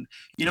 And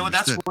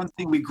that's one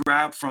thing we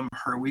grabbed from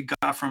her. We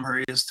got from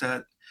her is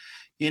that,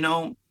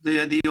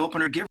 the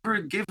opener, give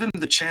him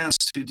the chance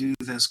to do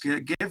this.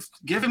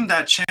 Give him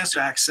that chance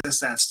to access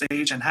that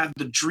stage and have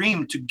the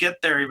dream to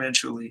get there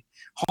eventually,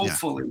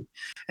 hopefully. Yeah.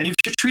 And if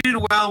you're treated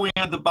well when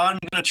you're at the bottom,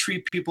 you're going to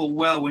treat people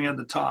well when you're at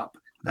the top.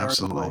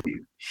 Absolutely.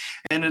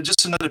 And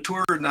just another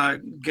tour,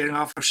 getting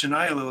off of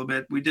Shania a little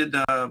bit, we did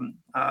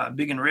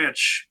Big and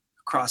Rich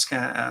across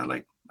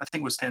Canada, I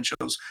think it was 10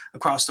 shows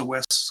across the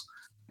West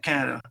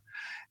Canada.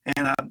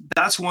 And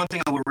that's one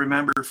thing I will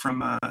remember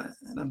from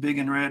Big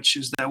and Rich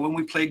is that when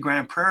we played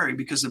Grand Prairie,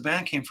 because the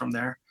band came from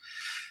there,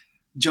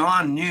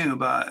 John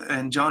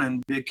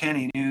and Big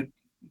Kenny knew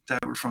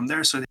that we're from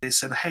there. So they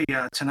said, hey,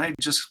 tonight,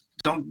 just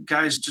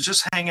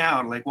hang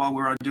out while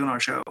we're doing our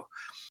show.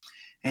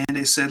 And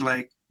they said,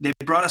 they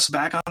brought us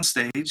back on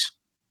stage.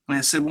 And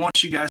I said, we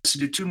want you guys to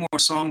do 2 more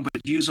songs,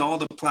 but use all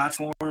the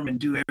platform and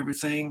do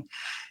everything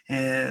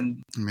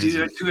and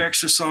do 2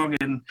 extra songs.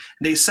 And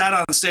they sat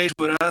on stage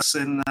with us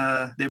and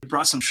they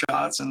brought some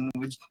shots and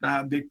we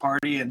had a big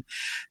party. And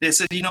they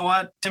said, you know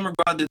what? Tim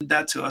McGraw did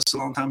that to us a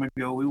long time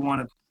ago. We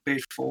want to pay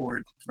it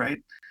forward, right?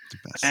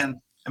 And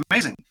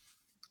amazing.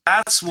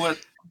 That's what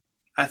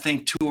I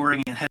think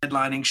touring and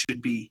headlining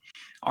should be.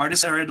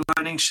 Artists that are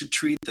headlining should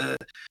treat the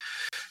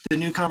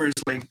newcomers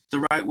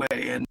the right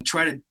way and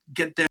try to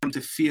get them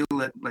to feel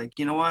that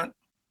you know what,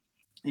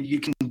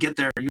 you can get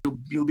there.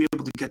 You'll be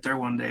able to get there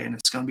one day, and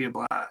it's going to be a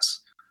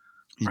blast.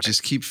 You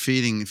just keep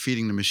feeding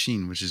the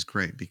machine, which is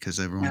great because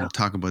everyone will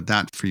talk about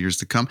that for years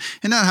to come.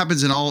 And that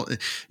happens in all.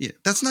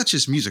 That's not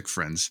just music,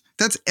 friends.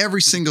 That's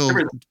every single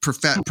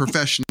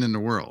profession in the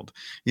world.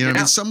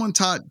 Someone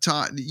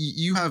taught.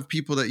 You have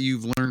people that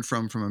you've learned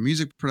from a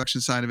music production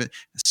side of it.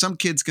 Some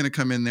kid's going to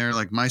come in there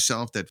like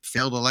myself that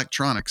failed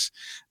electronics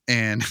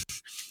and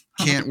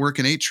can't work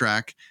an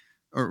 8-track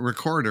or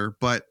recorder,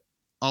 but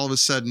all of a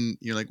sudden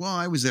you're like, well,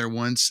 I was there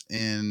once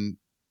and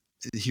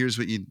here's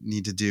what you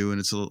need to do. And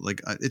it's a little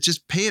it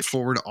just pay it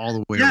forward all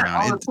the way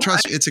around.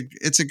 Trust me,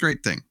 it's a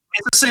great thing.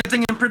 it's the same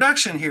thing in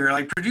production here,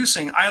 like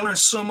producing. I learned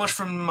so much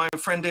from my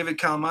friend David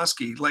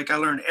Kalamusky. Like I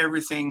learned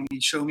everything. He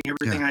showed me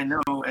everything I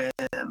know,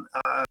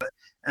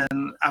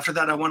 and after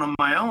that, I went on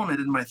my own and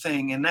did my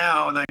thing. And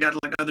now I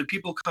got like other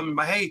people coming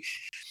by. Hey,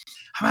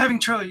 I'm having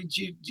trouble.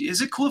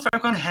 Is it cool if I'm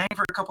going to hang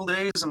for a couple of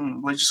days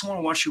and like just want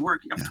to watch you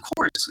work? Of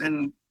course.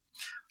 And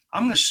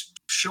I'm going to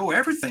show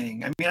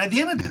everything. I mean, at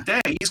the end of the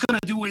day, he's going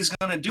to do what he's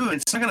going to do. And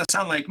it's not going to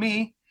sound like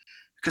me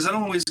because I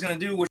don't know what he's going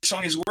to do, which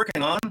song he's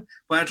working on.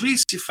 But at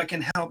least if I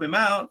can help him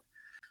out,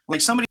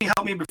 like somebody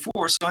helped me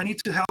before, so I need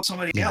to help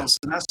somebody else.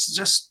 And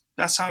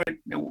that's how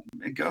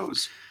it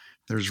goes.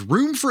 There's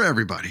room for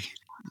everybody.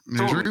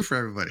 There's room for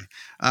everybody.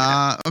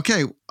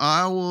 Okay,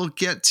 I will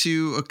get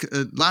to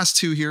last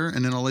two here,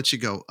 and then I'll let you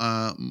go.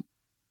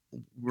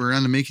 We're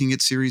on the Making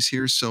It series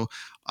here, so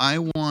I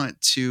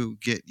want to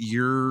get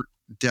your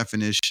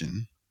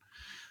definition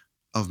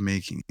of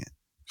making it.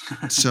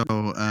 So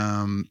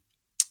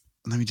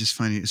let me just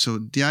find it. So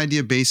the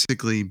idea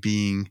basically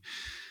being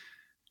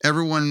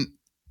everyone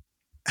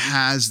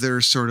has their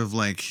sort of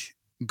like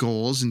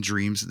goals and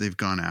dreams that they've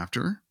gone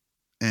after.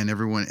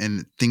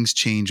 And things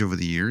change over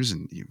the years,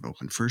 and you've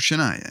opened for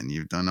Shania and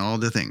you've done all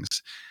the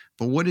things.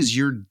 But what is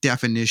your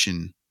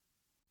definition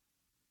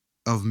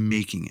of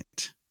making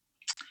it?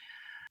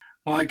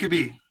 Well, I could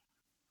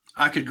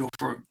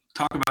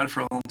talk about it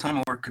for a long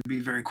time, or it could be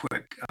very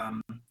quick.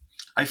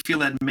 I feel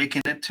that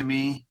making it to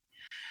me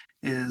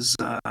is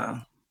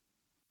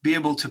be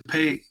able to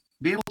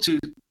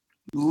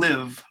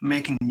live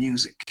making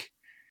music.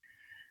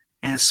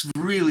 And it's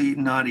really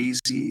not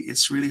easy.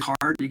 It's really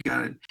hard.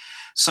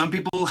 Some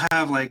people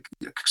have like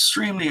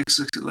extremely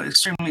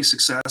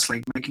success,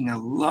 like making a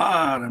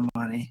lot of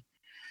money.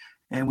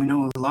 And we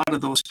know a lot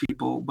of those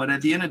people. But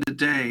at the end of the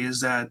day,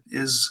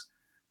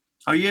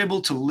 are you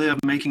able to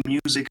live making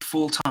music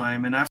full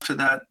time? And after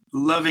that,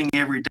 loving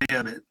every day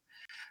of it?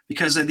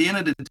 Because at the end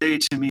of the day,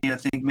 to me, I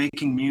think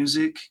making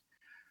music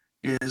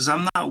is,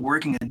 I'm not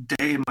working a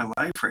day in my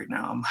life right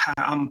now.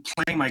 I'm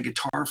playing my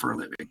guitar for a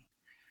living.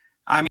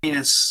 I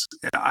mean,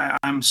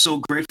 I'm so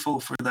grateful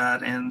for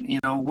that, and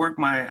work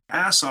my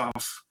ass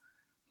off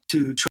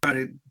to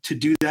try to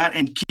do that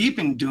and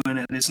keeping doing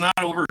it. And it's not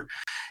over.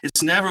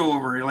 It's never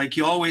over. Like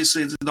you always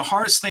say, the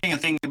hardest thing I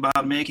think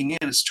about making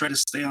it is try to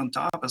stay on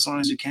top as long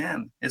as you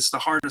can. It's the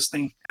hardest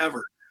thing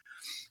ever.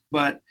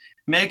 But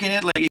making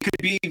it, like, it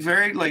could be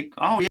very like,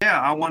 oh yeah,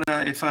 I want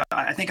to,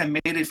 I think I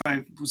made it if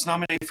I was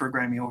nominated for a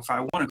Grammy, or if I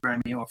won a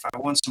Grammy, or if I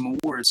won some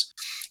awards.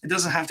 It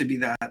doesn't have to be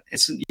that.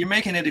 You're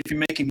making it if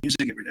you're making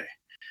music every day.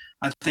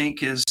 I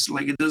think is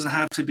like, it doesn't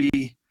have to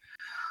be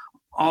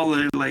all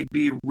like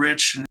be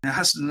rich, and it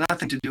has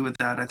nothing to do with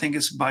that. I think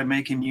it's by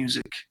making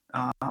music.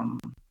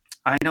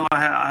 I know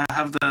I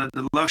have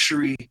the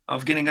luxury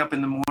of getting up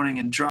in the morning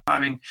and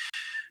driving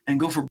and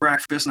go for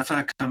breakfast, and if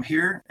I come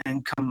here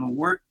and come to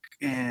work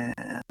and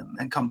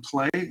come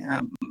play,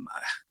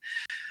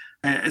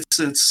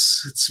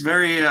 it's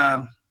very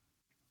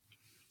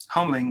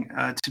humbling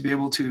to be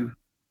able to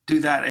do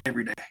that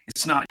every day.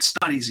 It's not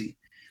easy,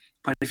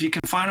 but if you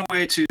can find a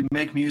way to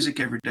make music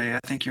every day, I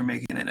think you're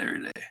making it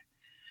every day.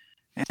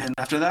 And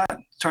after that,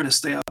 try to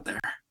stay out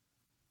there.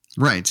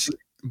 Right.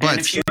 But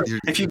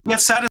if you get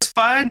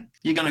satisfied,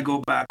 you're going to go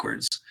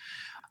backwards.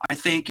 I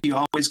think you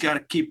always got to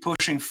keep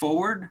pushing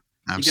forward.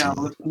 Absolutely. You got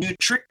to look new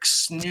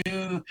tricks,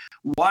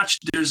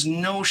 there's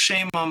no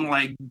shame on,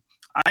 like,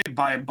 I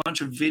buy a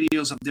bunch of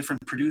videos of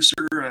different producer.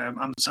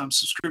 I'm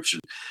subscription.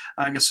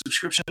 I get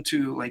subscription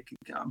to like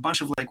a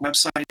bunch of like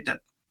websites that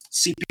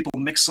see people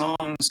mix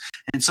songs,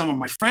 and some of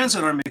my friends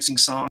that are mixing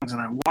songs,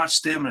 and I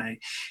watch them, and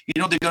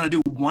they're going to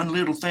do one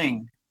little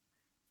thing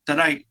that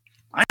I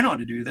know how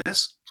to do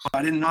this, but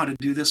I didn't know how to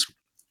do this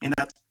in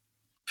that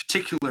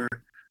particular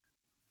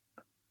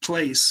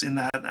place in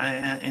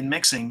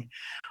mixing,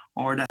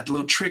 or that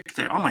little trick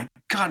there. Oh my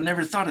God, I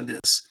never thought of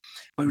this.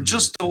 But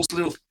just those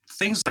little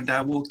things like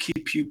that will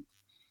keep you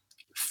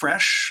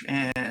fresh.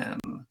 And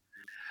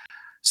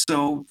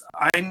so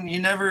you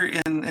never,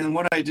 in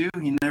what I do,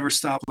 you never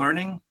stop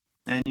learning,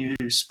 and you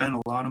spend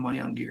a lot of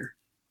money on gear.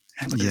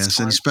 Yes,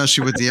 and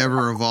especially with the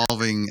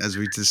ever-evolving, as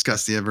we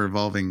discussed, the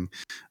ever-evolving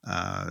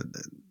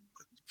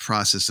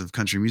process of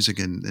country music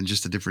and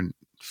just the different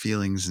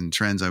feelings and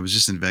trends. I was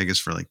just in Vegas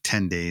for like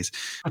 10 days,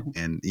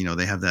 and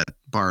they have that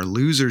bar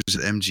Losers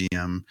at MGM,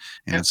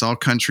 and it's all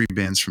country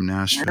bands from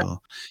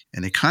Nashville,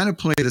 and they kind of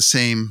play the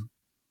same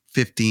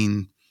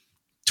 15,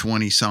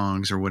 20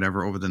 songs or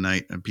whatever over the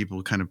night, and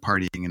people kind of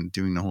partying and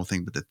doing the whole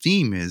thing. But the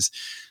theme is,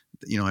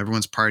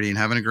 everyone's partying,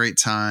 having a great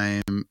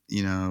time.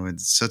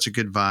 It's such a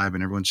good vibe,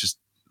 and everyone's just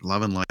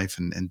loving life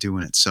and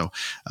doing it. So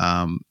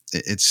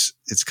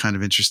it's kind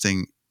of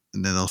interesting.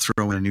 And then they'll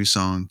throw in a new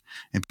song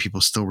and people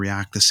still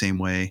react the same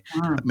way.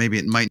 Maybe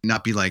it might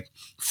not be like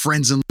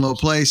Friends in Low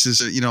Places,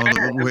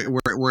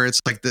 where it's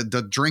like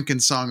the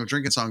drinking song of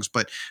drinking songs.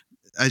 But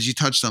as you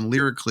touched on,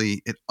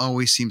 lyrically, it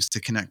always seems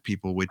to connect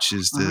people, which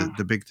is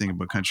the big thing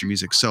about country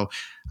music. So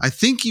I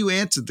think you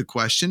answered the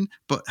question,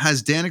 but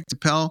has Danik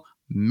DePel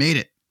made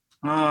it?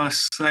 Oh,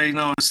 I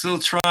know. Still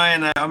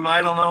trying. I don't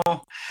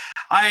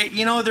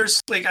know.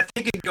 There's like, I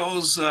think it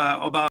goes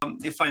about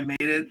if I made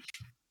it.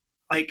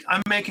 Like,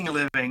 I'm making a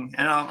living,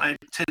 and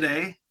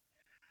today,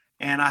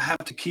 and I have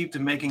to keep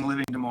making a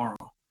living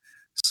tomorrow.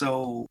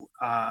 So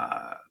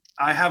I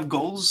have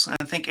goals.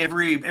 I think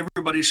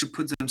everybody should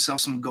put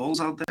themselves some goals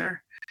out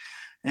there.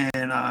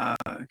 And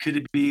could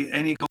it be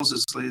any goals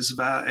is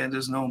bad, and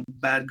there's no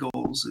bad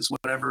goals. It's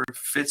whatever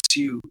fits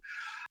you.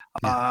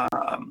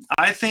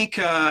 I think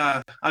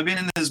I've been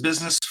in this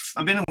business.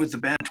 I've been with the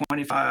band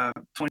 25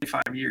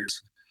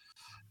 years.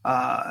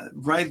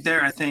 Right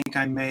there, I think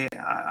I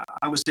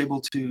was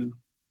able to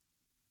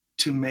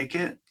make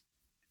it.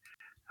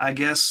 I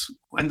guess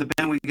in the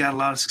band we got a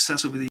lot of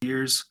success over the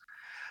years,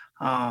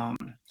 and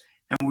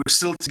we're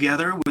still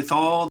together with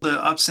all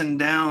the ups and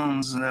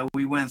downs that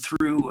we went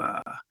through.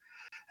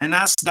 And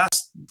that's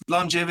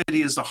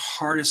longevity is the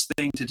hardest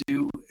thing to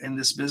do in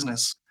this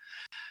business,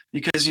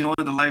 because the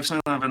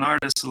lifespan of an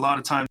artist a lot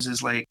of times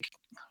is like,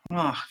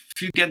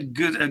 if you get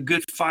a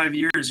good 5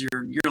 years,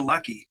 you're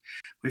lucky.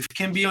 If you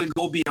can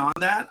go beyond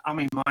that, I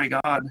mean, my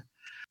God,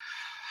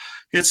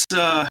 it's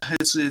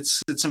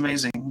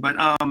amazing. But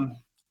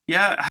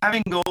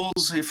having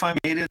goals. If I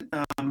made it,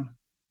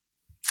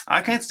 I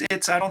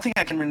don't think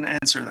I can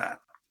answer that.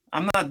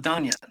 I'm not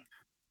done yet.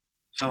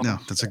 So, no,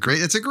 that's a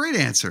great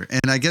answer.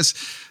 And I guess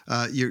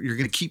you're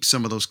going to keep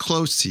some of those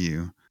close to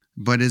you.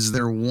 But is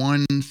there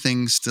one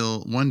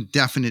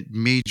definite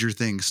major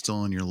thing still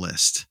on your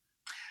list?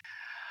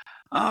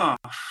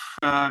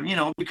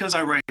 Because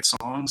I write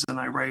songs and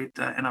I write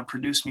and I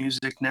produce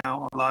music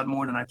now a lot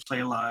more than I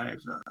play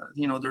live.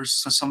 There's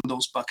some of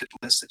those bucket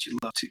lists that you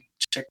love to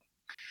check.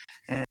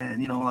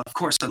 And, of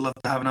course, I'd love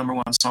to have a number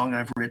one song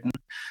I've written.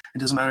 It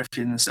doesn't matter if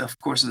you're in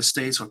the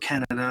States or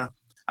Canada.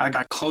 I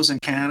got close in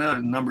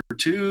Canada, number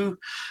 2.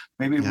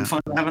 Maybe we'll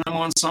find have a number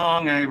one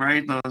song. I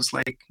write those,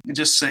 like,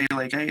 just say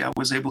like, hey, I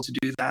was able to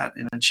do that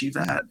and achieve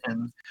that.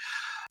 And,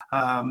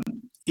 I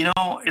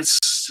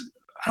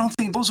don't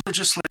think those are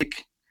just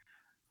like,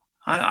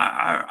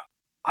 I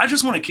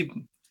just want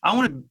to I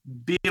want to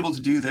be able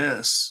to do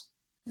this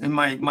in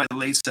my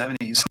late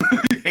 70s,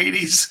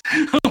 80s.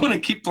 I want to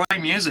keep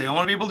playing music. I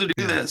want to be able to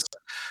do this.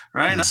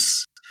 Right.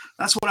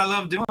 That's what I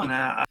love doing.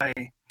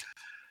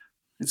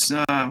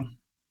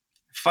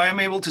 If I'm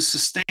able to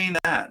sustain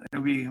that, it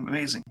would be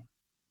amazing.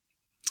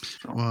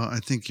 So. Well, I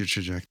think your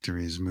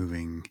trajectory is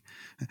moving.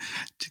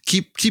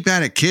 Keep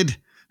at it, kid.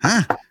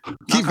 Huh?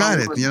 Keep at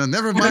it.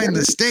 Never mind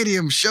the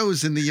stadium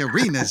shows in the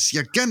arenas.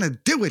 You're gonna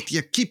do it.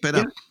 You keep it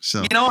up.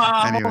 So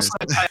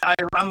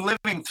I'm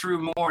living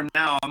through more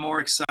now. I'm more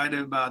excited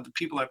about the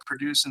people I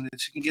produce, and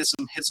that you can get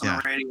some hits on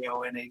the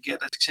radio, and they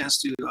get a chance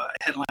to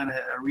headline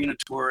an arena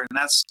tour, and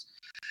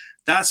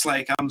that's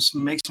like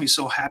makes me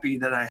so happy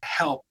that I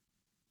help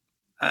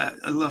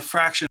a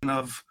fraction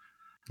of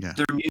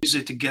their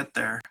music to get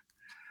there.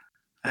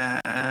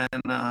 And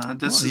I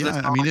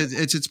mean,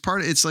 it's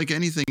part. It's like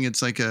anything.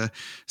 It's like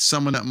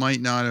someone that might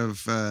not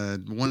have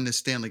won the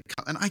Stanley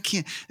Cup, and I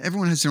can't.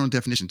 Everyone has their own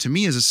definition. To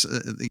me, as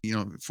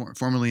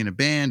formerly in a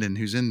band and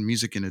who's in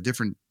music in a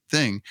different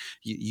thing,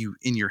 you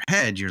in your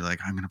head, you're like,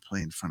 I'm going to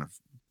play in front of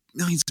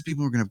millions of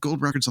people. We're going to have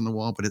gold records on the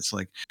wall. But it's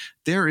like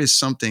there is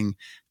something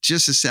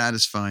just as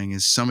satisfying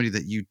as somebody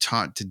that you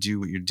taught to do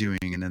what you're doing,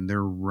 and then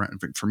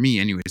for me,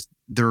 anyways,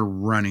 they're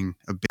running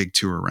a big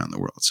tour around the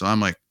world. So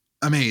I'm like,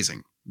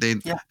 amazing. They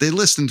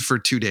listened for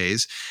 2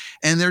 days,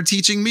 and they're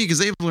teaching me because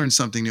they've learned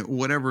something new,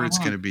 whatever it's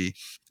going to be,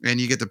 and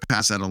you get to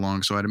pass that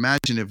along. So I'd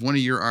imagine if one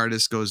of your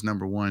artists goes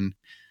number one,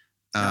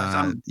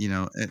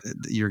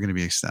 you're going to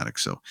be ecstatic.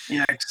 So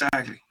yeah,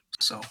 exactly.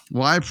 So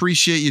well, I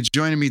appreciate you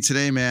joining me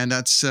today, man.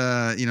 That's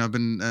I've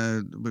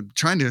been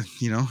trying to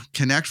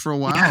connect for a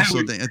while, so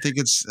I think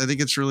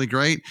it's really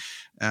great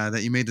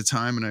that you made the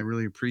time, and I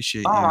really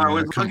appreciate. I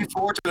was looking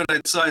forward to it.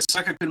 It's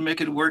I could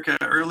make it work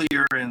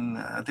earlier, and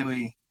I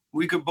think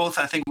we could both.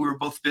 I think we were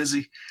both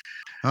busy.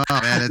 Oh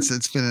man,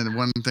 it's been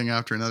one thing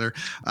after another.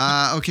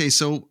 Okay,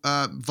 so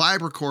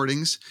Vibe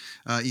Recordings.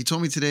 You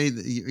told me today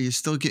that you're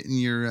still getting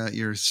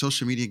your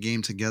social media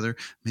game together.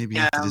 Maybe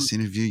after this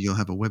interview, you'll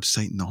have a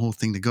website and the whole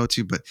thing to go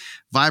to. But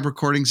Vibe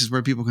Recordings is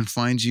where people can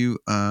find you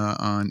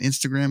on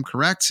Instagram,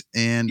 correct?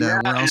 And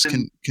where else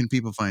can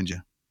people find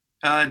you?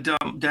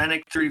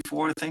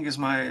 Danik34, I think, is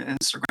my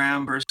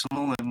Instagram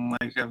personal, and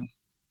like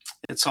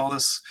it's all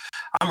this.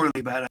 I'm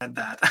really bad at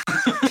that.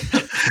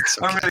 Okay.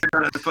 I'm really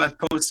bad at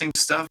posting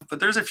stuff, but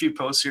there's a few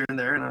posts here and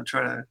there, and I'll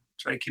try to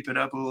keep it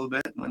up a little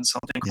bit when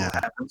something cool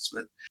happens.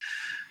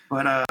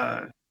 But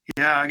I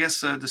guess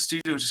the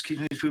studio just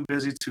keeps me too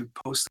busy to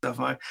post stuff.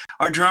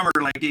 Our drummer,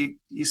 like he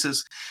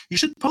says, you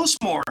should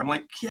post more. I'm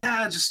like,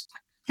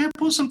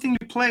 post something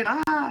you played.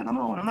 I don't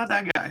know. I'm not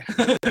that guy.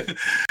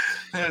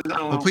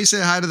 Well, please say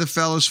hi to the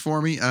fellas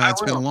for me.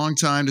 It's been a long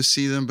time to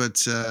see them,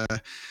 but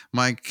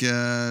Mike,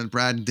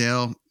 Brad, and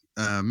Dale,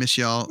 miss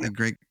y'all.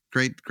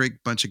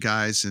 Great bunch of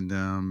guys, and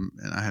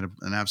I had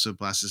an absolute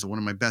blast. It's one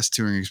of my best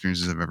touring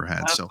experiences I've ever had.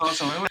 That's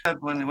awesome. We had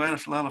a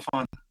lot of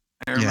fun.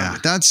 Yeah,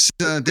 that's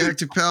Danik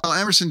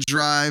Tupel, Emerson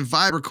Drive,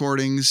 Vibe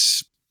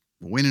Recordings.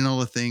 winning all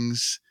the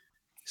things,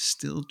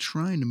 still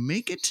trying to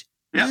make it.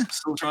 Yeah,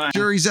 still trying.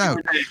 Jury's out.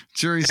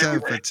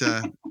 But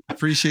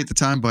appreciate the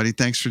time, buddy.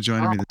 Thanks for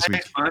joining me this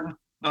week. Bud.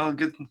 Oh,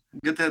 good.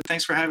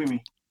 Thanks for having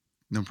me.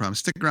 No problem.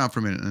 Stick around for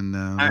a minute, and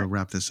we'll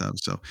wrap this up.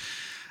 So,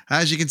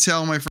 as you can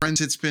tell, my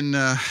friends, it's been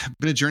a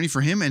journey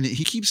for him, and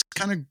he keeps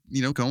kind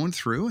of going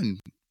through and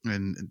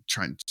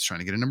trying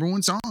to get a number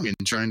one song, and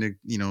trying to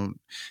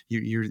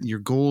your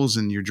goals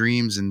and your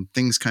dreams and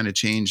things kind of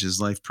change as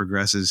life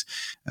progresses.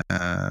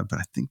 But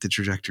I think the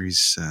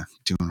trajectory's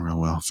doing real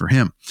well for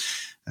him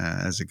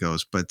as it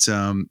goes. But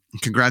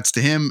congrats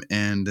to him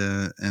and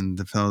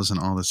the fellas on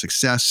all the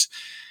success.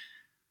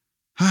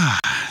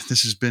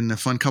 This has been a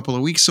fun couple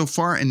of weeks so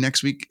far, and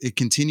next week it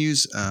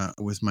continues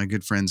with my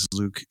good friends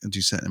Luke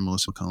Doucette and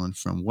Melissa McCullen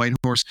from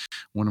Whitehorse,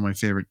 one of my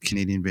favorite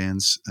Canadian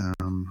bands.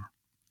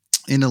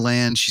 In the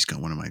Land, she's got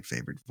one of my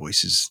favorite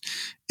voices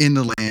in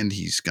the land.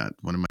 He's got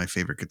one of my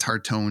favorite guitar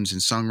tones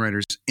and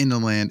songwriters in the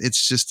land.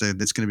 It's just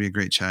it's going to be a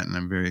great chat, and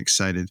I'm very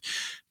excited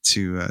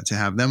to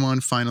have them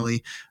on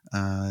finally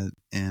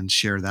and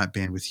share that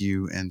band with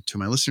you and to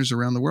my listeners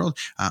around the world.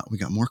 We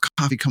got more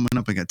coffee coming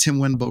up. I got Tim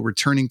Wenbo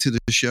returning to the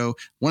show,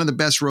 one of the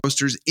best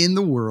roasters in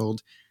the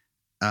world,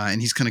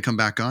 and he's going to come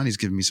back on. He's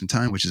giving me some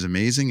time, which is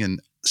amazing,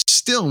 and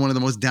still one of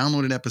the most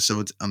downloaded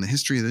episodes on the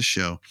history of this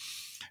show.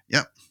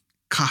 Yep,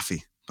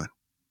 coffee.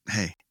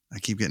 Hey, I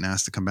keep getting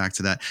asked to come back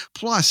to that.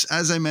 Plus,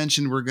 as I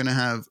mentioned, we're going to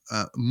have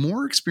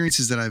more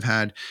experiences that I've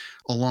had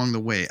along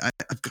the way.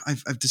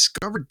 I've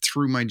discovered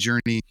through my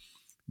journey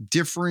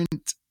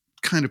different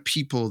kind of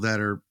people that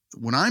are,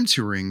 when I'm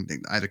touring, they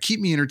either keep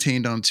me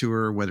entertained on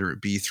tour, whether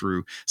it be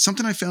through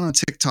something I found on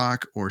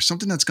TikTok or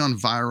something that's gone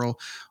viral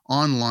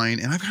online.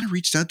 And I've kind of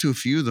reached out to a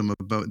few of them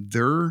about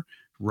their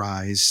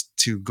rise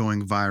to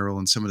going viral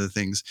and some of the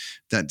things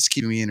that's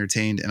keeping me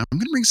entertained, and I'm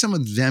going to bring some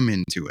of them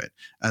into it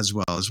as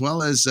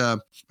well as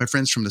my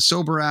friends from the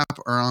Sober app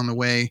are on the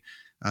way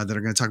that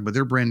are going to talk about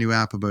their brand new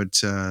app about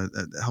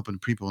helping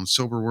people in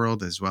sober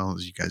world. As well,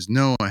 as you guys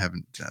know, I've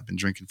been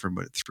drinking for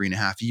about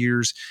 3.5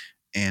 years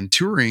and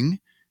touring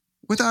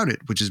without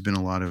it, which has been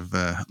a lot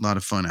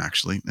of fun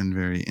actually, and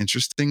very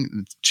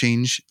interesting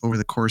change over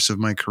the course of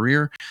my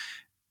career.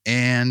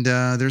 And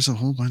there's a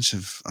whole bunch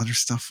of other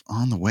stuff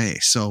on the way.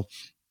 So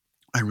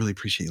I really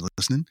appreciate you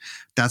listening.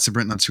 That's the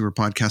Brent on Tour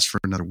podcast for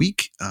another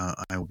week.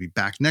 I will be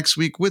back next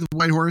week with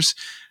Whitehorse.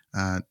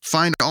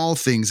 Find all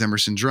things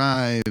Emerson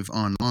Drive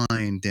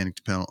online,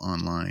 Danik DePel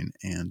online,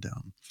 and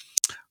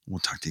we'll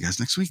talk to you guys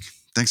next week.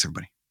 Thanks,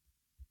 everybody.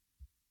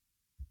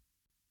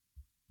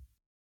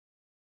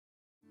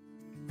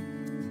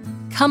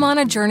 Come on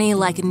a journey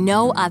like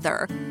no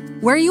other,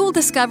 where you will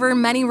discover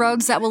many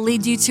roads that will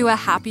lead you to a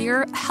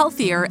happier,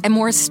 healthier, and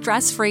more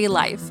stress-free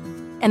life.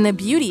 And the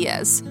beauty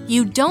is,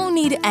 you don't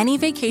need any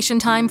vacation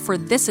time for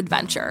this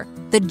adventure.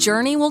 The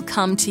journey will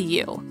come to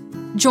you.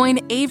 Join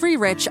Avery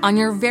Rich on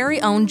your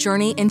very own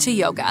journey into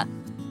yoga.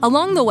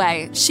 Along the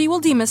way, she will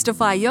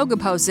demystify yoga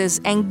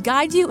poses and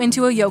guide you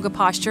into a yoga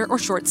posture or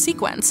short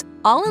sequence,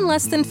 all in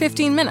less than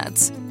 15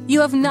 minutes. You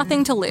have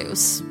nothing to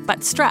lose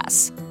but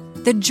stress.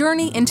 The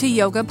Journey into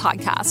Yoga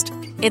podcast.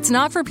 It's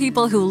not for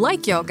people who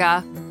like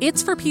yoga,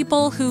 it's for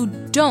people who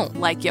don't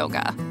like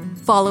yoga.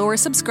 Follow or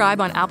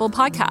subscribe on Apple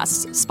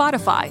Podcasts,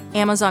 Spotify,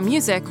 Amazon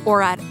Music,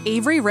 or at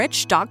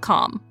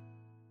averyrich.com.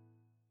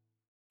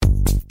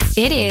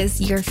 It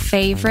is your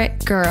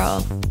favorite girl.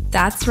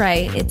 That's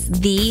right, it's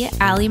the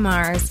Allie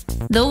Mars,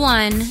 the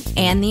one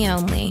and the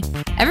only.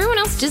 Everyone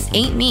else just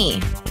ain't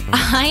me.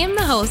 I am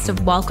the host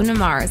of Welcome to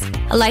Mars,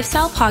 a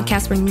lifestyle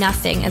podcast where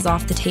nothing is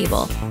off the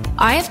table.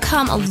 I have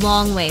come a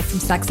long way from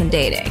sex and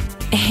dating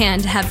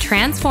and have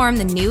transformed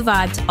the new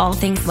vibe to all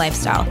things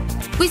lifestyle.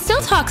 We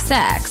still talk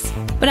sex,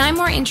 but I'm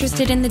more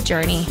interested in the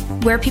journey,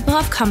 where people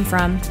have come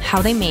from,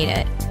 how they made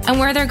it, and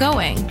where they're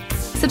going.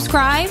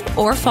 Subscribe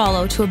or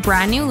follow to a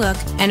brand new look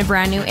and a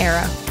brand new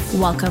era.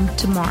 Welcome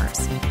to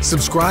Mars.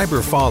 Subscribe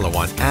or follow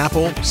on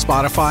Apple,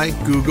 Spotify,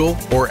 Google,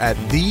 or at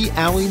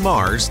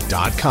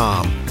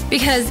thealliemars.com.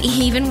 Because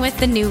even with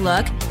the new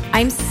look,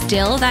 I'm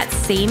still that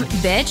same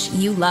bitch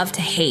you love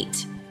to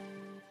hate.